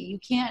BDC. You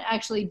can't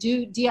actually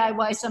do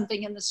DIY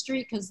something in the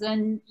street because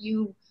then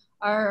you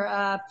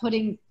are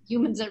putting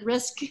humans at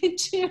risk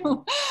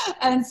too.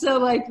 And so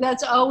like,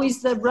 that's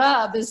always the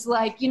rub is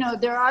like,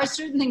 there are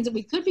certain things that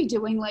we could be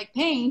doing like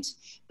paint,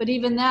 but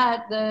even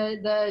that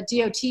the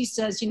DOT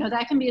says,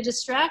 that can be a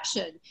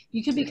distraction.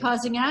 You could be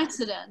causing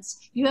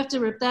accidents. You have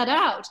to rip that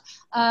out.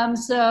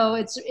 So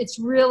it's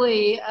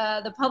really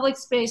the public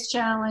space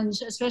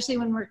challenge, especially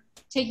when we're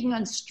taking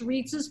on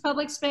streets as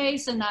public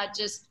space and not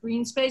just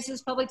green space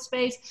as public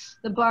space,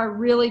 the bar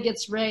really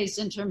gets raised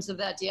in terms of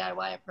that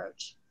DIY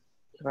approach.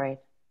 Right.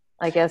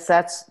 I guess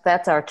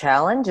that's our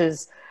challenge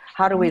is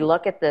how do we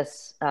look at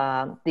this,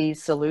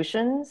 these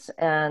solutions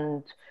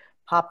and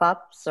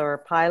pop-ups or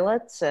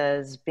pilots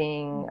as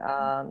being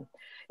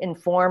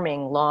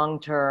informing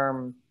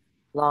long-term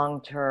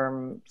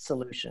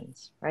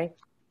solutions, right?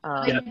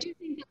 I do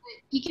think that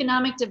the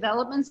economic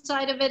development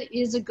side of it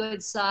is a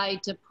good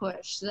side to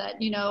push that,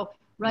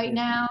 right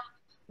now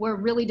we're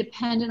really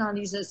dependent on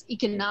these as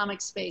economic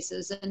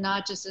spaces and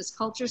not just as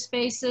culture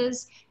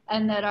spaces,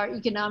 and that our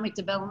economic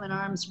development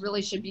arms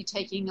really should be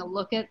taking a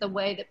look at the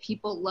way that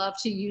people love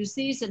to use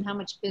these and how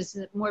much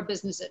more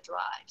business it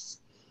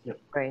drives. Yep.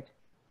 Great.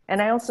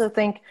 And I also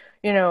think,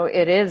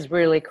 it is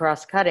really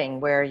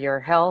cross-cutting where your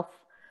health,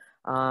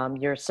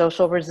 your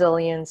social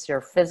resilience,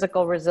 your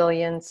physical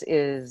resilience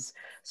is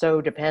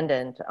so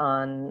dependent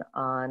on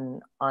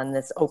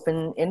this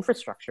open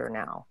infrastructure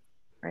now,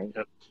 right?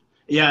 Yep.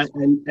 Yeah,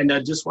 and I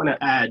just want to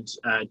add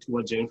to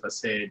what Jennifer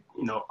said,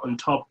 on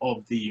top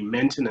of the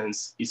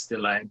maintenance is the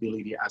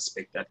liability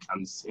aspect that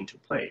comes into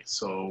play.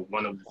 So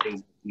one of the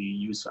things we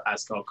use to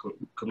ask our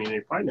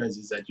community partners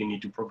is that you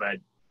need to provide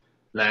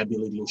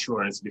liability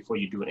insurance before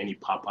you do any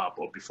pop-up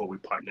or before we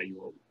partner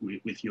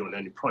with you on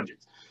any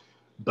project.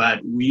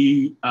 But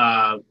we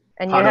and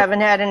you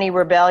haven't had any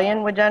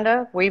rebellion,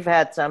 Agenda? We've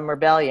had some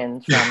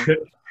rebellions from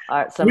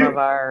some of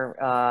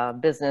our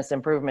business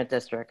improvement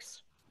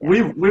districts.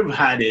 Yeah. We've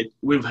had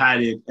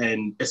it,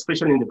 and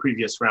especially in the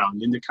previous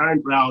round. In the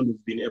current round,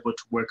 we've been able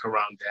to work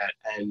around that,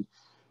 and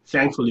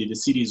thankfully, the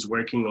city is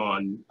working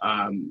on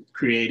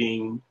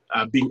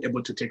being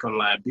able to take on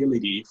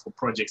liability for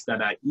projects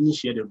that are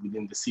initiated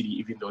within the city,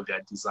 even though they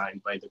are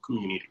designed by the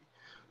community.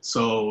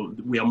 So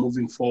we are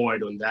moving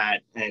forward on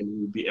that, and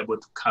we'll be able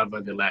to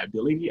cover the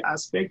liability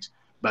aspect,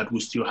 but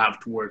we still have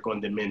to work on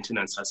the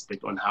maintenance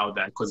aspect on how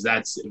that, because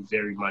that's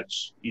very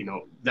much,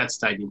 that's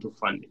tied into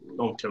funding,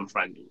 long-term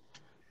funding.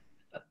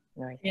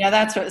 Right.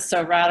 That's what's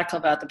so radical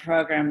about the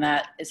program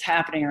that is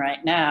happening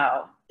right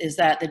now is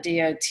that the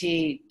DOT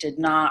did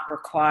not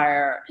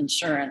require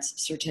insurance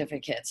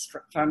certificates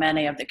from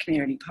any of the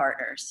community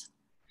partners.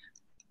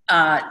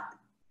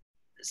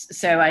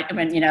 So I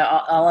mean, you know,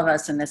 all of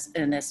us in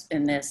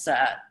this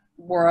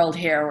world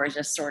here were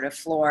just sort of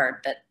floored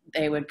that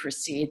they would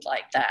proceed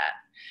like that,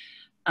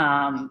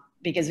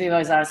 because we've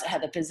always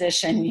had the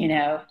position, you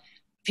know,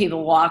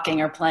 people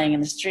walking or playing in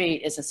the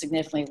street is a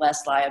significantly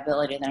less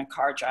liability than a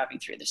car driving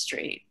through the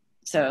street.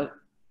 So,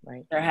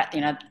 right.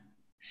 You know,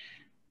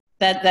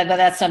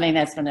 that's something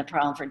that's been a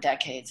problem for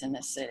decades in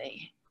this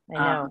city. I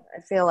know.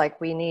 I feel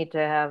like we need to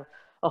have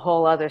a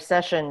whole other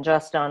session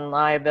just on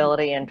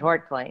liability and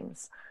tort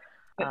claims.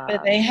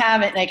 But they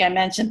have it, like I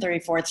mentioned,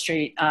 34th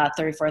Street,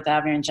 34th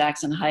Avenue in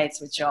Jackson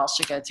Heights, which you all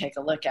should go take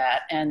a look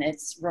at. And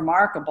it's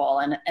remarkable.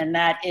 And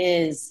that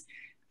is,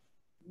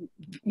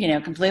 you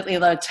know, completely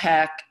low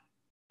tech,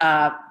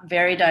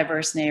 very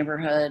diverse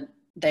neighborhood.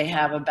 They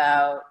have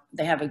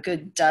a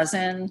good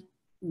dozen,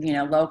 you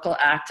know, local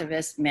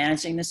activists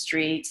managing the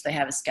streets. They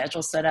have a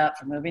schedule set up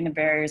for moving the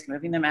barriers,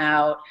 moving them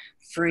out,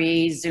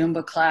 free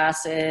Zumba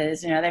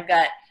classes. You know, they've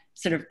got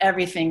sort of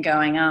everything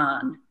going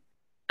on,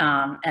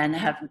 and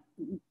have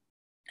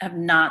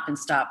not been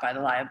stopped by the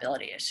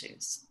liability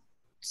issues.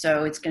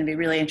 So it's going to be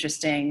really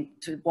interesting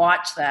to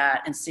watch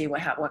that and see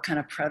what kind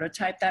of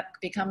prototype that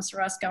becomes for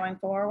us going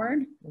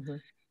forward.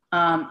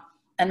 Mm-hmm.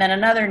 And then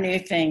another new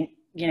thing,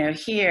 you know,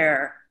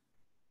 here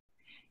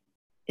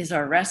is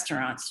our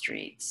restaurant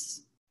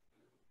streets.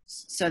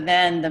 So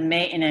then the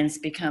maintenance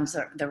becomes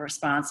the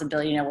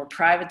responsibility. You know, we're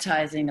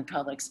privatizing the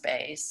public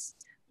space,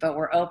 but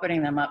we're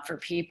opening them up for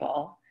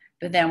people.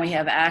 But then we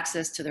have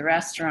access to the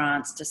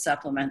restaurants to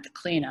supplement the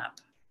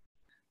cleanup.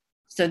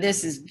 So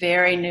this is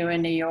very new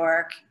in New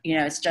York. You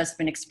know, it's just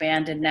been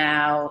expanded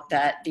now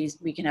that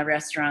we can have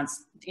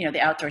restaurants, you know,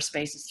 the outdoor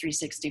space is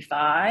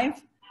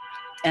 365,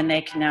 and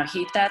they can now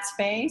heat that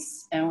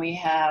space. And we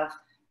have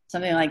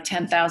something like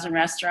 10,000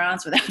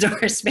 restaurants with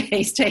outdoor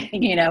space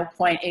taking, you know,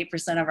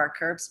 0.8% of our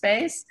curb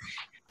space.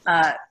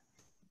 But,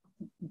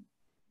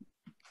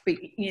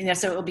 you know,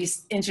 so it will be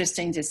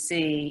interesting to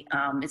see.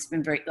 It's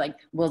been very, like,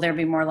 will there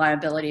be more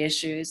liability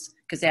issues?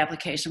 Because the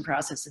application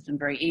process has been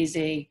very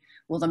easy.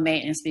 Will the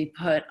maintenance be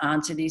put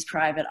onto these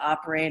private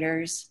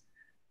operators?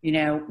 You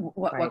know,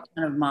 what kind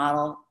of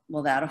model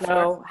will that afford?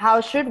 So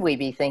how should we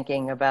be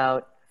thinking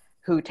about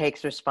who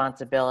takes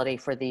responsibility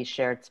for these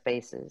shared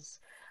spaces?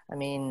 I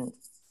mean,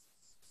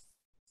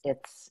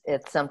 it's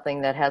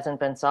something that hasn't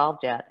been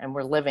solved yet, and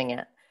we're living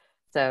it.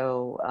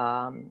 So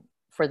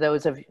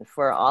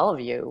for all of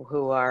you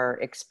who are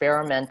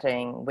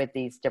experimenting with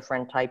these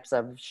different types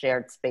of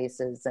shared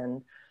spaces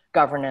and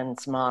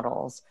governance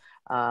models,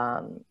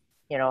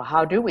 you know,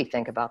 how do we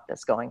think about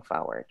this going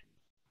forward?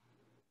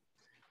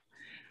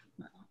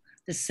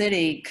 The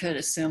city could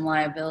assume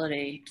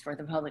liability for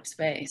the public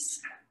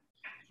space.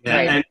 Yeah,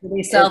 right. And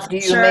do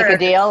you make a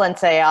deal and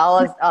say,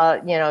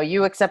 you know,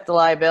 you accept the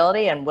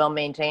liability and we'll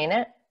maintain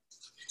it?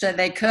 So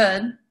they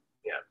could.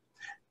 Yeah.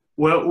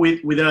 Well,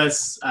 with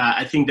us,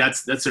 I think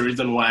that's the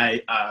reason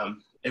why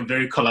a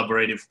very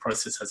collaborative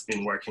process has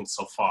been working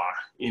so far.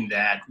 In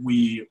that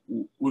we've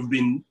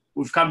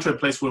come to a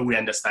place where we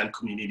understand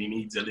community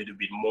needs a little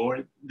bit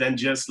more than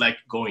just like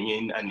going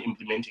in and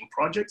implementing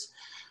projects.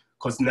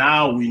 Because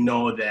now we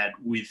know that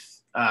with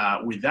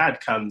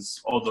that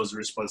comes all those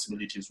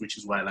responsibilities, which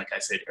is why, like I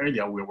said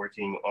earlier, we're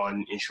working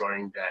on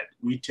ensuring that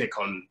we take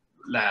on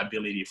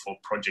liability for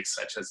projects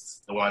such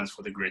as the ones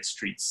for the Great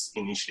Streets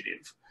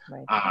Initiative.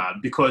 Right.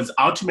 Because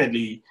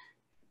ultimately,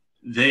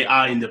 they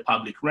are in the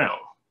public realm,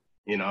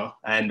 you know?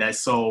 And I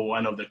saw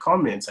one of the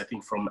comments, I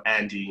think from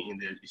Andy,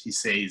 he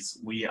says,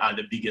 we are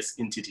the biggest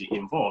entity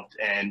involved,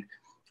 and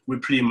we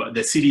pretty much,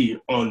 the city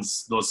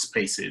owns those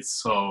spaces.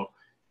 So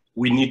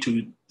we need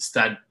to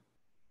start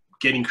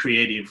getting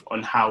creative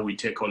on how we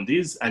take on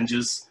this and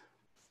just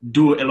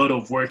do a lot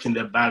of work in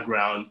the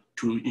background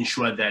to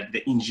ensure that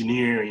the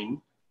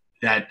engineering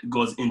that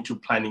goes into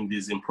planning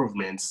these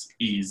improvements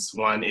is,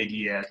 one,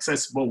 ADA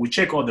accessible. We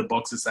check all the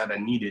boxes that are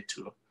needed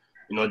to,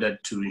 in order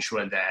to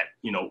ensure that,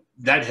 you know,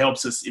 that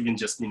helps us even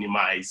just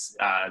minimize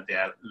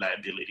the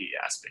liability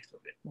aspect of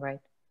it. Right.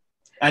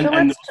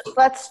 And so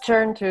let's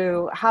turn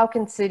to how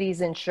can cities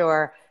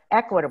ensure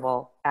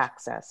equitable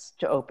access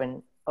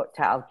to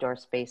outdoor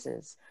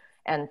spaces.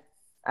 And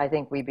I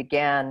think we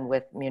began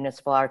with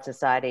Municipal Art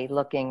Society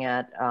looking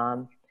at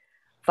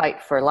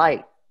Fight for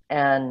Light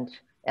and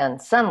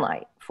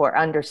sunlight for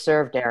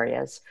underserved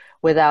areas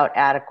without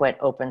adequate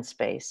open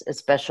space,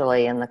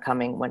 especially in the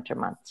coming winter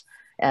months.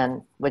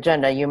 And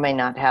Wajenda, you may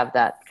not have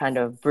that kind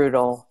of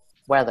brutal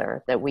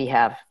weather that we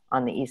have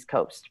on the East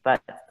Coast,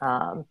 but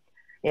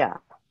yeah,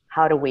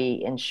 how do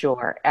we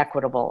ensure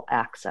equitable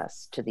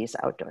access to these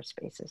outdoor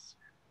spaces?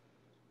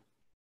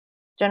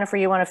 Jennifer,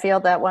 you want to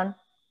field that one?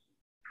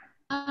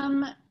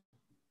 I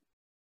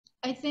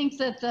think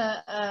that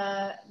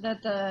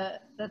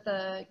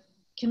the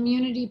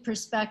community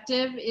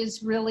perspective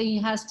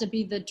has to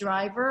be the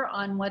driver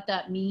on what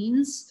that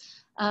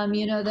means.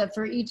 You know, that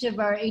for each of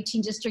our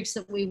 18 districts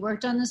that we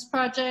worked on this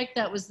project,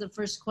 that was the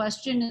first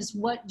question, is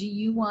what do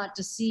you want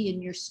to see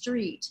in your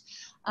street?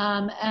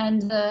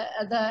 And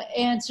the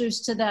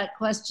answers to that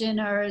question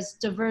are as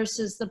diverse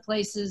as the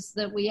places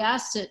that we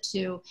asked it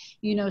to.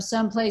 You know,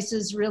 some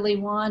places really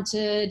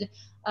wanted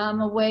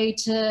a way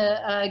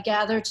to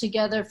gather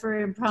together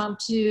for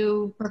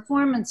impromptu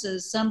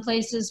performances. Some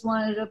places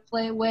wanted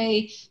a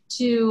way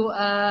to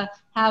have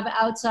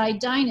outside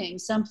dining.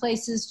 Some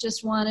places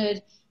just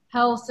wanted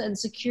health and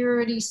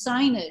security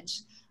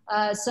signage.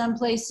 Some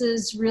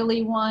places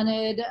really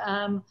wanted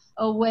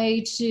a way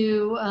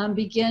to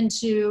begin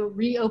to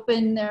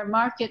reopen their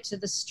market to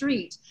the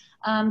street.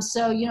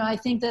 So, you know, I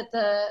think that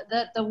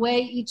the way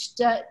each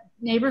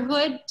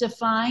neighborhood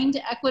defined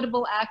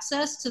equitable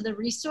access to the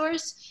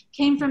resource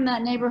came from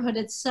that neighborhood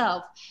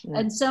itself.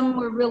 And some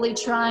were really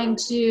trying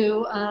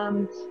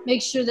to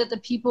make sure that the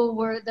people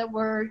that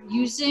were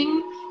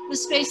using the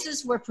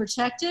spaces were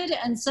protected,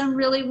 and some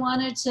really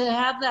wanted to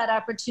have that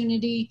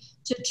opportunity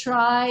to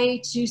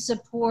try to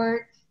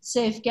support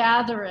safe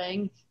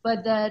gathering,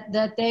 but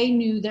that they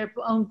knew their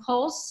own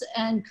pulse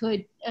and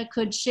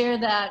could share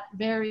that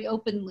very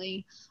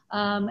openly.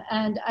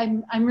 And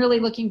I'm really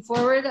looking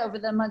forward over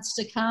the months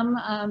to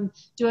come,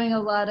 doing a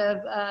lot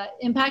of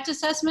impact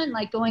assessment,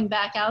 like going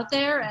back out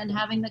there and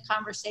having the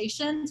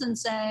conversations and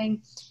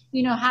saying,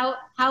 you know, how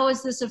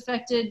has this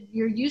affected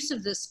your use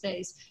of this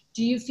space?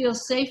 Do you feel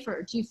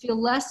safer? Do you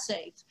feel less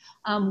safe?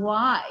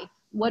 Why?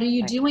 What are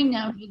you doing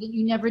now that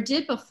you never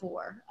did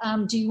before?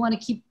 Do you want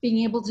to keep being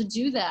able to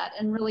do that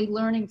and really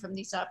learning from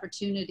these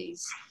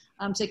opportunities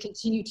to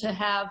continue to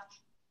have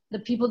the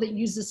people that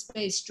use the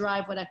space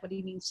drive what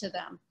equity means to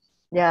them?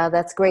 Yeah,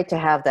 that's great to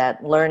have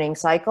that learning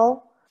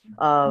cycle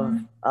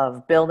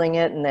of building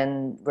it, and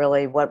then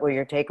really what were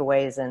your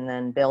takeaways, and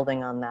then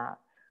building on that.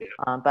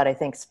 But I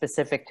think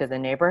specific to the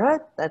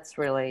neighborhood, that's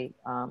really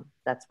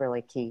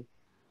key.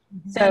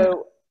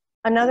 So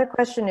another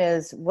question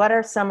is, what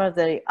are some of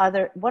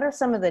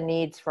the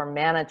needs for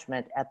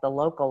management at the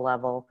local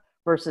level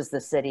versus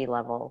the city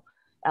level?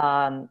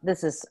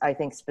 This is, I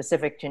think,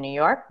 specific to New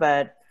York,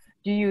 but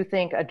do you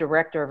think a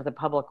director of the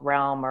public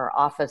realm or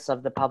office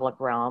of the public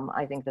realm,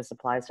 I think this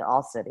applies to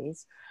all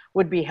cities,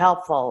 would be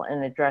helpful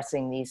in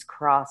addressing these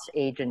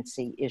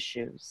cross-agency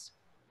issues?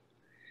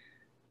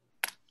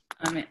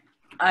 I mean,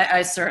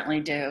 I certainly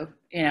do.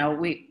 You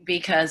know,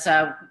 because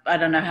I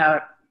don't know how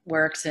it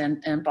works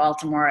in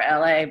Baltimore or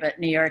LA, but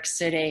New York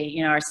City,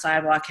 you know, our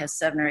sidewalk has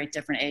 7 or 8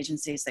 different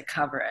agencies that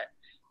cover it.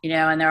 You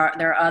know, and there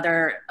are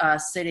other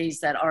cities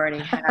that already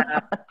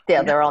have.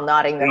 Yeah, they're all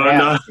nodding their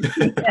heads.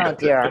 Oh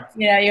dear.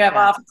 You know, you have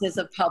offices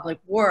of public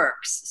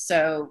works,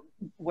 so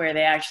where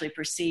they actually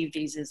perceive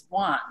these as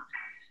one.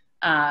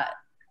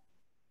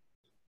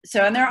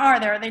 So, and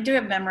they do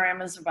have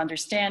memorandums of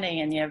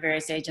understanding, and, you know,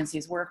 various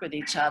agencies work with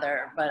each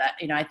other. But,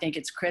 you know, I think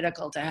it's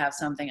critical to have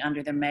something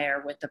under the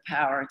mayor with the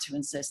power to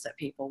insist that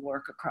people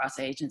work across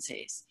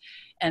agencies.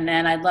 And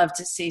then I'd love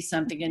to see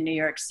something in New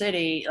York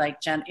City, like,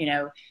 you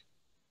know,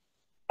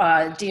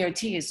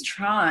 DOT is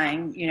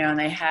trying, you know, and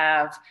they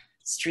have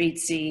street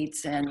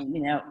seats and,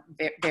 you know,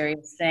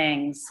 various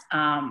things.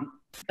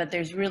 But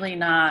there's really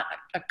not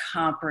a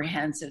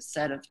comprehensive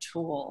set of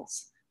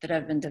tools that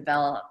have been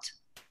developed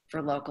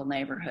for local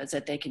neighborhoods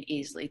that they can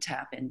easily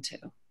tap into.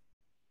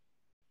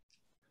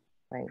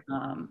 Right.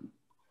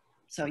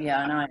 So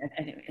yeah, no,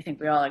 I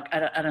think we all,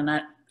 I don't know.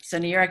 So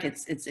New York,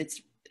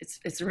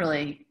 it's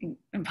really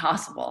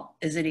impossible.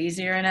 Is it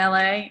easier in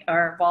LA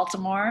or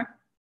Baltimore?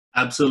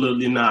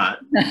 Absolutely not.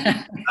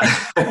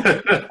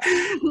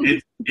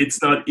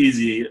 It's not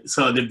easy.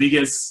 So the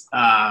biggest,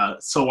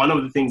 so one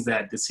of the things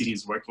that the city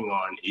is working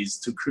on is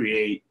to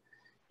create,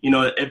 you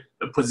know,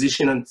 a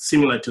position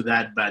similar to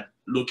that, but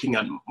looking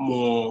at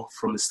more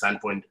from the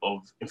standpoint of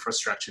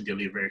infrastructure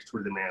delivery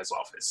through the mayor's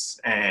office,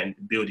 and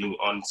building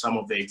on some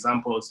of the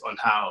examples on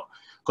how,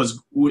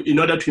 because in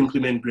order to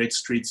implement great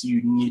streets,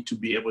 you need to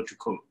be able to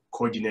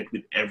coordinate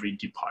with every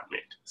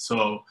department.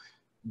 So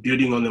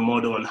building on the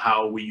model on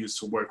how we used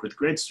to work with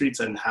great streets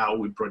and how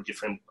we brought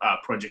different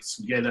projects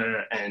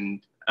together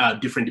and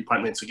different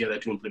departments together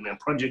to implement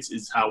projects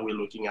is how we're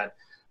looking at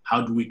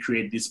how do we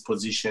create this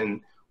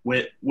position,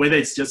 whether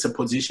it's just a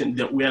position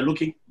that we're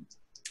looking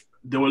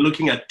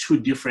at 2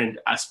 different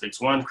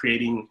aspects. One,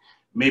 creating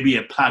maybe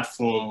a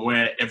platform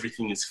where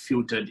everything is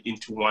filtered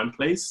into one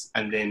place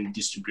and then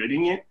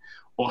distributing it,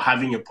 or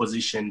having a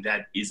position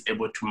that is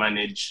able to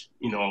manage,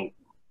 you know,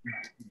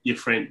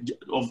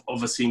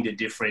 overseeing the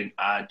different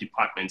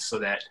departments, so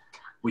that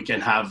we can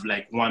have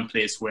like one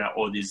place where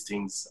all these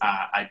things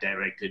are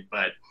directed.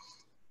 But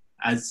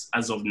as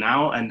of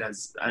now, and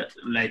as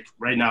like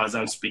right now as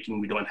I'm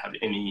speaking, we don't have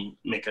any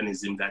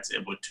mechanism that's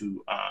able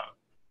to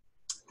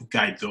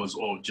guide those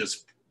or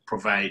just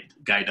provide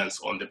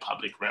guidance on the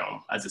public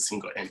realm as a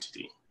single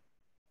entity.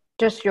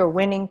 Just your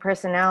winning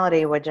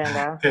personality,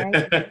 Wajenda,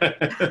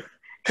 right?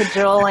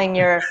 cajoling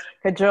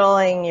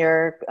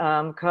your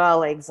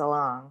colleagues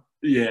along.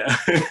 Yeah.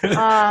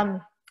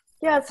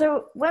 Yeah.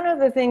 So one of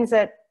the things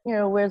that, you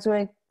know, as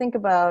we think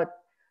about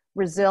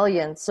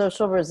resilience,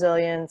 social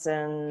resilience,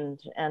 and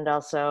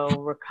also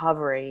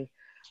recovery,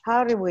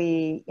 how do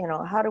we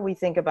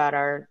think about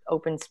our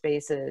open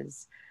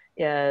spaces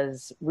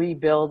is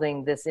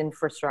rebuilding this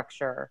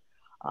infrastructure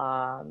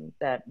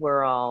that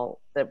we're all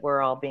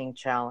being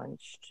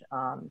challenged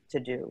to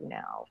do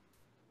now.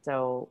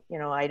 So, you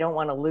know, I don't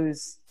want to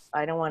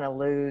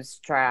lose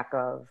track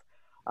of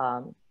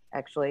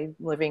actually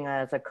living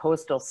as a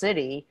coastal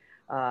city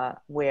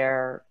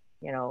where,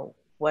 you know,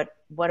 what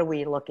are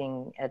we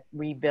looking at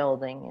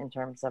rebuilding in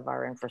terms of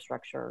our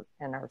infrastructure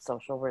and our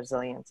social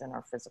resilience and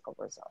our physical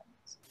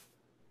resilience?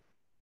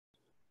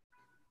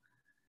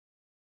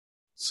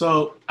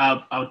 So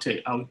I'll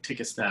take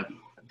a stab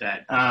at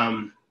that.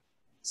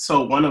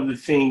 So one of the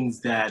things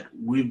that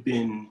we've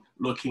been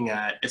looking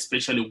at,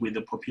 especially with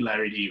the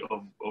popularity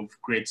of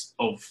great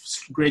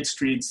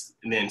streets,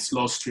 and then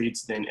slow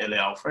streets, then LA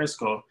al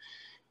fresco,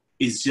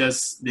 is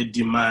just the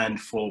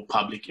demand for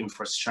public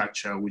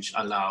infrastructure, which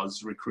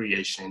allows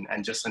recreation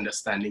and just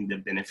understanding the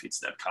benefits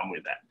that come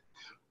with that.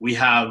 We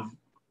have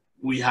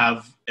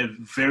a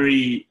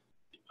very,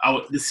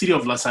 the city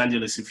of Los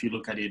Angeles, if you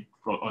look at it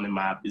on a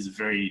map, is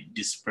very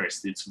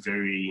dispersed. It's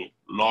very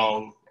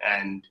long,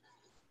 and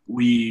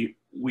we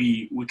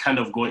kind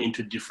of go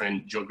into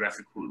different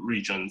geographical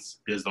regions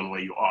based on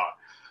where you are.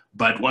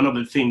 But one of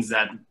the things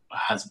that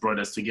has brought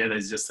us together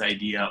is just the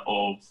idea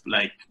of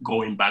like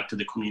going back to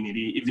the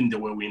community. Even the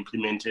way we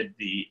implemented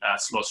the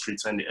slow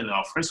streets and the LA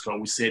al fresco,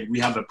 we said we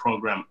have a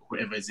program,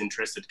 whoever is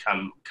interested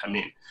come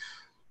in.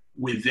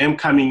 With them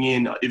coming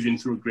in, even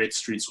through great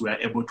streets, we are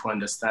able to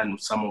understand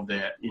some of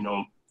the, you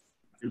know,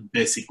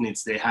 basic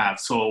needs they have.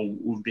 So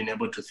we've been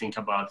able to think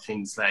about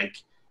things like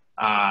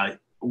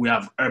we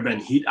have urban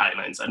heat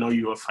islands. I know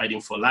you are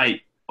fighting for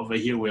light. Over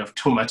here, we have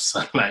too much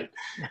sunlight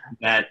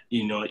that,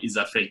 you know, is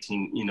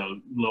affecting, you know,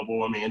 global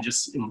warming and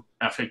just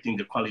affecting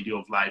the quality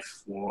of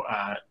life for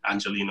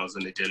Angelenos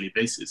on a daily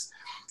basis.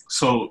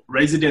 So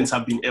residents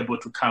have been able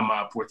to come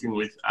up working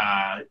with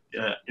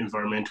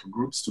environmental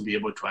groups to be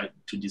able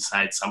to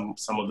decide some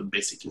of the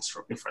basic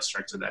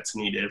infrastructure that's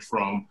needed,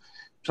 from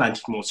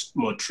planting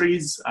more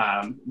trees,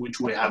 which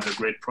we have a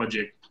great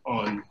project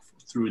on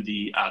through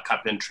the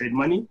cap and trade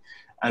money.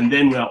 And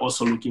then we are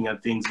also looking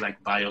at things like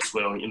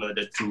bioswale in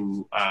order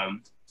to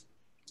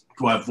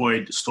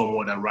avoid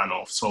stormwater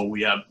runoff. So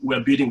we are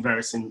building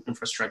various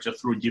infrastructure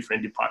through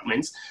different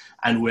departments,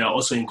 and we are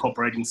also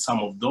incorporating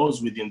some of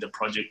those within the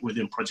project,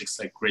 within projects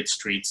like Great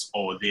Streets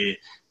or the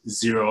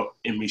zero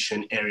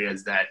emission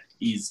areas that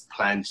is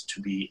planned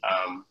to be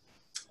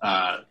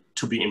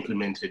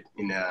implemented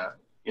in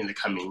the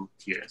coming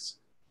years.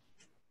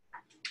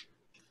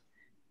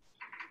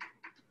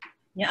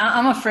 Yeah,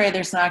 I'm afraid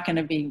there's not going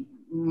to be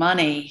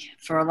money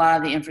for a lot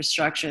of the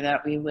infrastructure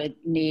that we would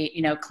need.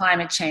 You know,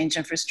 climate change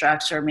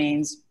infrastructure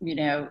means, you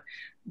know,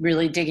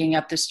 really digging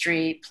up the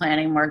street,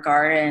 planting more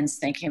gardens,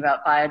 thinking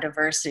about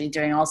biodiversity,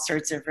 doing all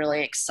sorts of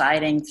really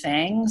exciting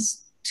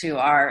things to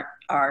our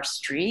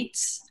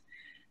streets.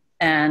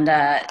 And,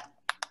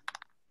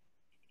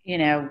 you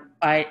know,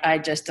 I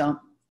just don't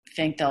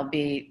think there'll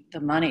be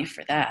the money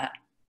for that,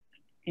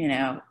 you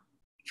know,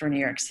 for New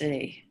York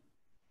City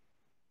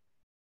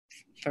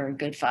for a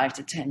good 5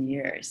 to 10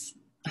 years.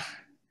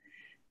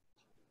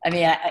 I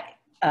mean,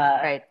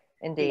 right,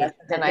 indeed. Yeah,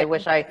 and I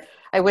wish I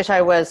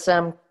was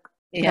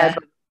yeah.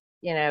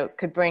 you know,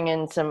 could bring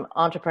in some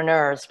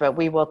entrepreneurs, but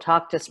we will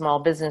talk to small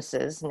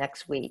businesses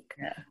next week,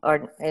 Yeah.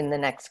 or in the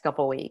next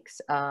couple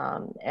weeks,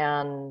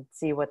 and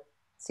see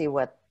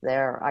what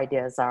their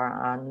ideas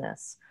are on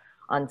this,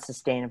 on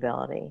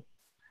sustainability.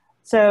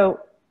 So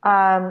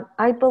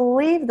I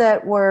believe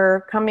that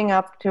we're coming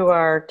up to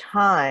our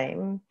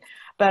time,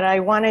 but I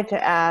wanted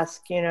to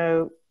ask, you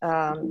know,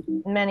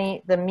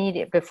 the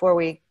media, before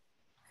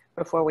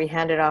we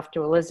hand it off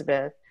to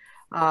Elizabeth,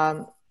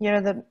 you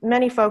know, the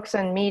many folks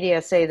in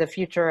media say the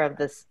future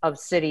of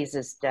cities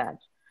is dead,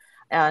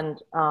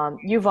 and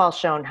you've all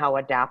shown how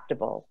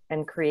adaptable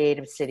and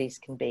creative cities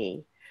can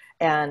be,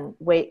 and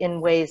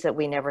in ways that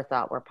we never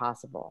thought were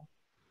possible.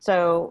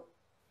 So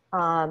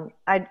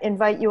I'd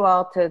invite you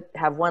all to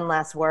have one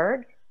last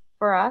word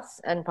for us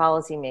and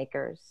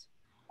policymakers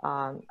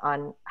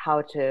on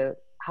how to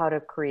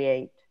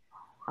create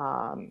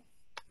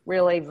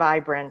really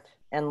vibrant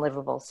and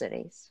livable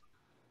cities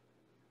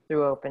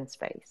through open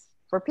space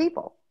for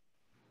people.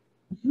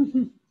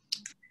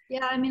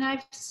 Yeah, I mean,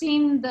 I've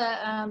seen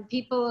the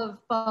people of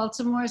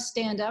Baltimore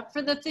stand up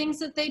for the things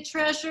that they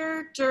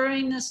treasure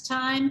during this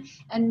time,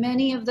 and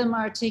many of them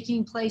are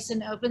taking place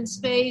in open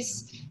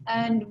space.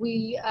 And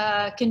we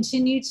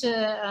continue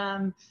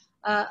to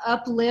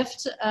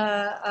uplift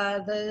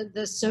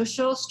the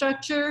social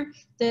structure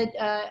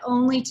that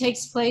only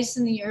takes place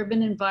in the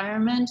urban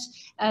environment,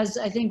 as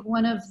I think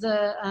one of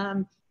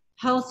the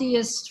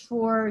healthiest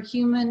for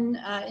human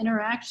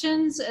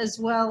interactions, as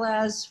well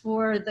as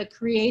for the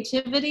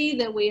creativity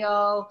that we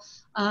all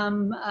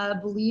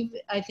believe,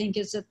 I think,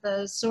 is at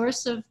the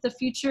source of the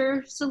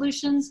future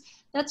solutions.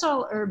 That's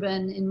all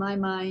urban in my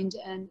mind,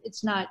 and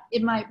it's not,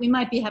 we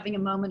might be having a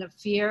moment of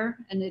fear,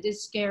 and it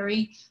is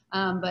scary,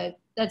 but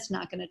that's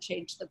not going to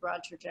change the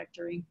broad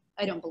trajectory,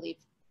 I don't believe.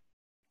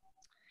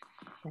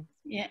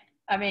 Yeah,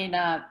 I mean,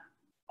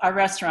 our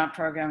restaurant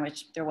program,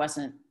 which there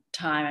wasn't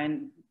time,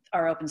 and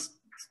our open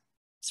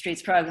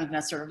streets program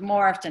has sort of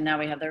morphed, and now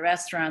we have the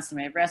restaurants, and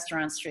we have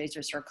restaurant streets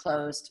which are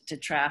closed to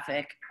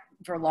traffic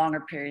for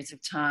longer periods of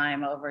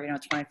time, over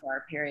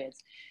 24-hour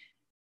periods.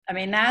 I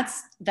mean,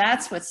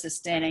 that's what's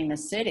sustaining the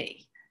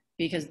city,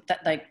 because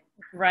like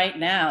right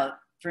now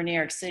for New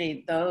York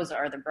City, those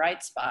are the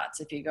bright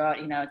spots. If you go out,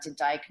 to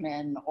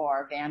Dyckman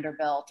or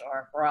Vanderbilt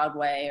or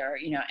Broadway or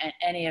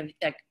any of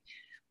like,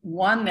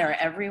 one, they're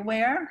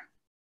everywhere.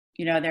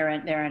 They're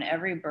in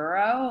every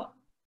borough,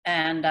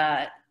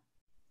 and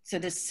so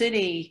the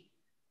city,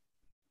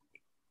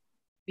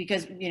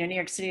 because New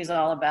York City is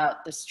all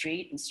about the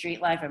street and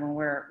street life. I mean,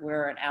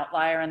 we're an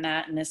outlier in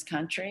that in this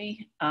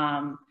country.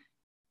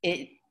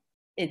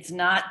 It's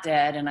not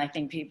dead, and I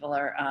think people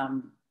are.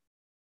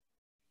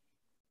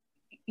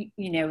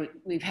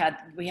 We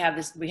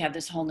have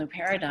this whole new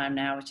paradigm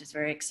now, which is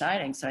very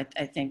exciting. So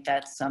I think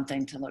that's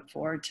something to look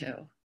forward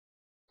to.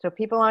 So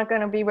people aren't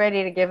going to be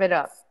ready to give it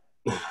up.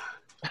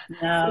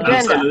 No,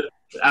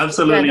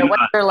 absolutely Brenda, not.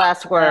 what's your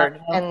last word?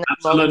 And then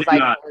we'll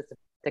invite Elizabeth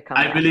to come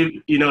I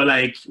believe,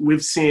 like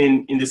we've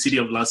seen in the city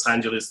of Los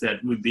Angeles that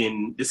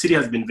the city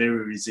has been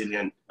very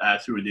resilient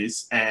through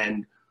this.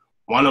 And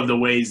one of the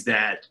ways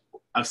that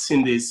I've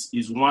seen this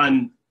is,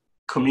 one,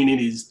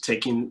 communities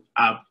taking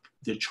up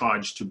the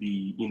charge to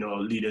be,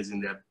 leaders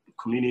in their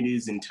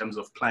communities in terms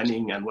of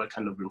planning and what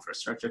kind of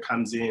infrastructure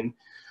comes in.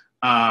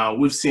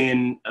 We've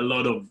seen a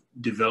lot of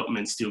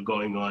development still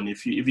going on.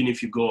 Even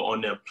if you go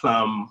on a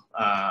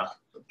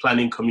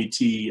planning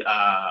committee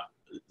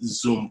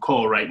Zoom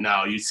call right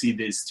now, you see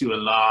there's still a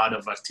lot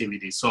of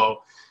activity.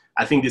 So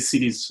I think the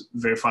city is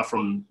very far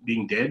from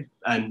being dead.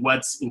 And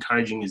what's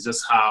encouraging is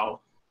just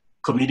how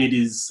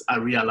communities are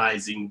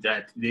realizing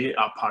that they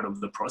are part of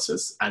the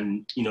process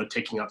and,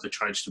 taking up the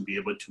charge to be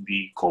able to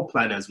be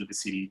co-planners with the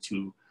city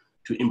to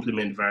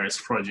implement various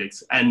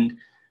projects. And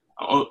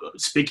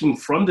speaking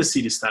from the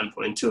city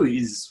standpoint too,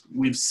 is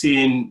we've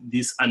seen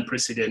this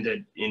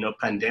unprecedented,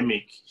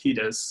 pandemic hit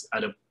us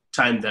at a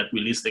time that we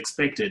least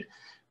expected,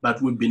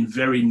 but we've been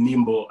very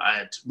nimble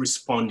at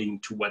responding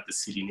to what the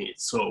city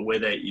needs. So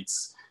whether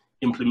it's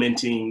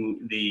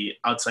implementing the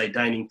outside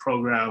dining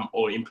program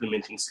or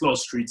implementing slow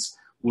streets,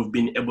 we've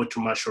been able to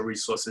marshal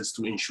resources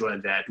to ensure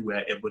that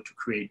we're able to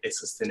create a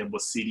sustainable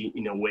city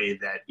in a way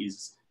that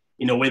is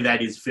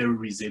very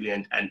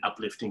resilient and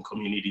uplifting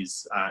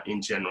communities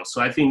in general.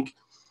 So I think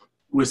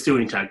we're still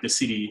intact. The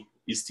city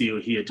is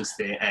still here to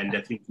stay, and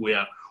I think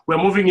we're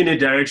moving in a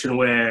direction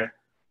where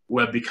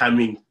we're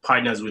becoming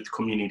partners with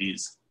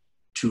communities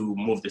to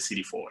move the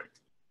city forward.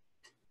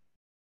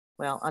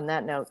 Well, on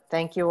that note,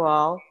 thank you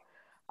all.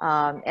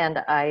 And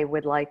I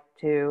would like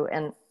to,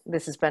 and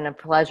this has been a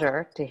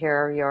pleasure to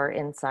hear your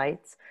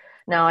insights.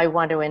 Now I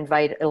want to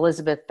invite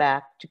Elizabeth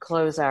back to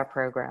close our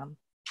program.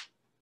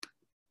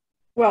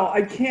 Well,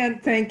 I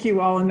can't thank you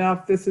all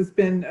enough. This has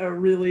been a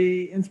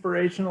really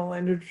inspirational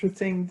and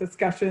interesting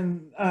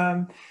discussion.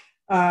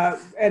 At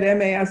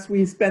MAS,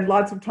 we spend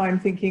lots of time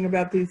thinking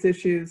about these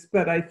issues,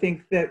 but I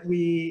think that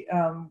we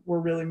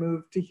were really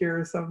moved to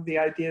hear some of the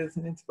ideas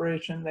and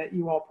inspiration that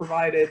you all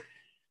provided.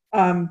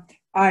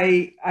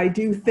 I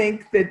do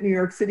think that New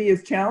York City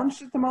is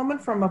challenged at the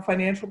moment from a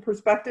financial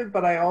perspective,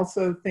 but I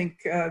also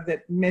think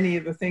that many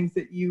of the things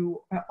that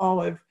you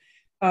all have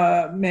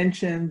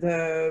mentioned,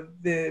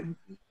 the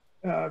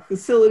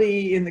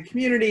facility in the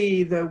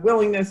community, the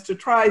willingness to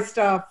try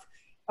stuff,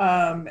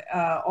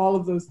 all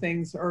of those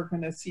things are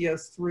going to see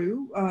us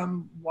through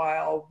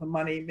while the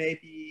money may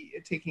be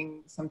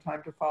taking some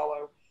time to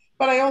follow.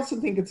 But I also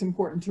think it's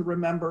important to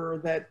remember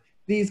that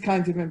these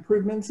kinds of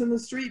improvements in the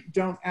street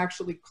don't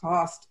actually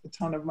cost a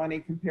ton of money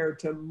compared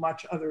to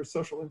much other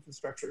social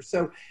infrastructure.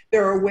 So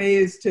there are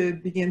ways to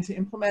begin to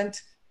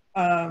implement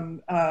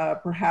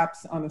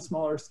perhaps on a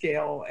smaller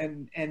scale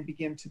and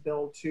begin to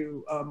build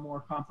to a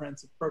more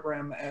comprehensive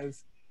program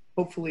as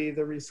hopefully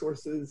the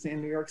resources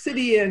in New York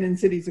City and in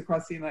cities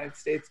across the United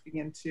States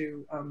begin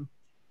to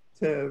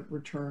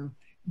return.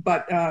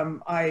 But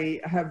I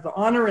have the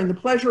honor and the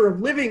pleasure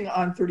of living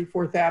on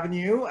 34th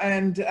Avenue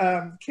and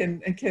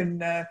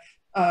can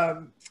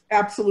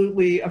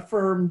absolutely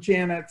affirm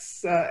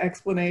Janet's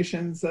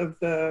explanations of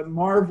the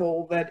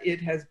marvel that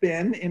it has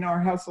been. In our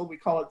household, we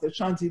call it the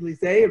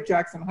Champs-Élysées of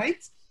Jackson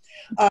Heights.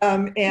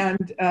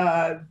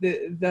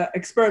 The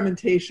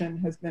experimentation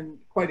has been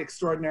quite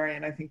extraordinary,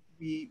 and I think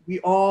we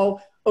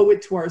all owe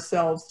it to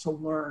ourselves to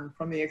learn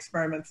from the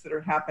experiments that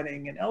are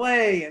happening in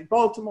LA and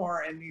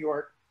Baltimore and New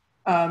York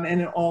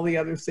and in all the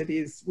other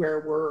cities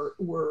where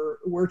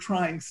we're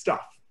trying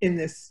stuff in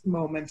this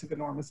moment of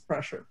enormous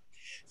pressure.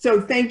 So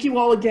thank you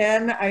all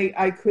again.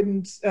 we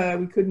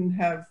couldn't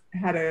have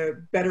had a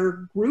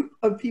better group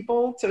of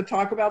people to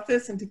talk about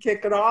this and to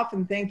kick it off.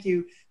 And thank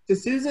you to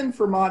Susan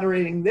for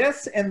moderating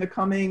this and the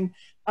coming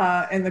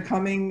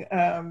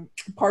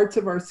parts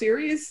of our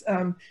series.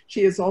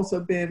 She has also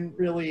been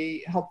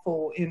really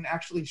helpful in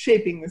actually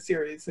shaping the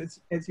series,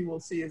 as you will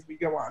see as we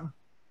go on.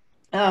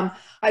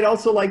 I'd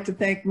also like to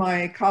thank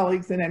my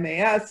colleagues at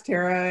MAS,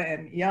 Tara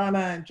and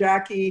Iana and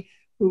Jackie,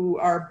 who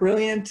are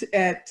brilliant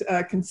at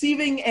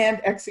conceiving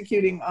and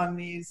executing on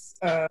these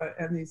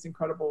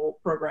incredible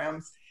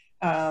programs.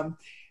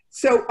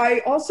 So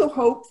I also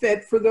hope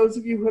that for those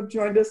of you who have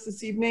joined us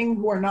this evening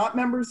who are not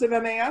members of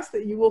MAS,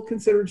 that you will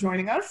consider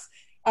joining us.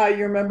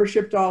 Your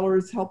membership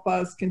dollars help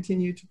us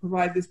continue to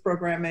provide this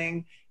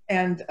programming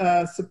and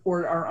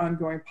support our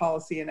ongoing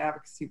policy and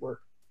advocacy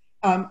work.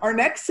 Our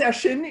next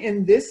session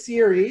in this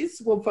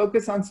series will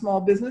focus on small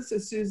business,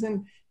 as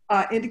Susan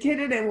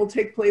indicated, and will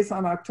take place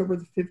on October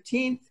the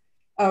 15th.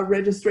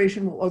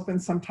 Registration will open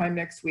sometime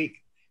next week.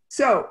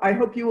 So I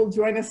hope you will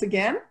join us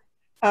again,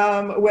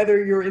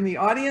 whether you're in the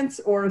audience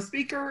or a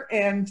speaker,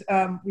 and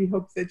we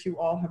hope that you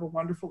all have a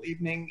wonderful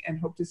evening and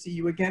hope to see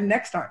you again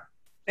next time.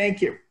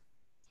 Thank you.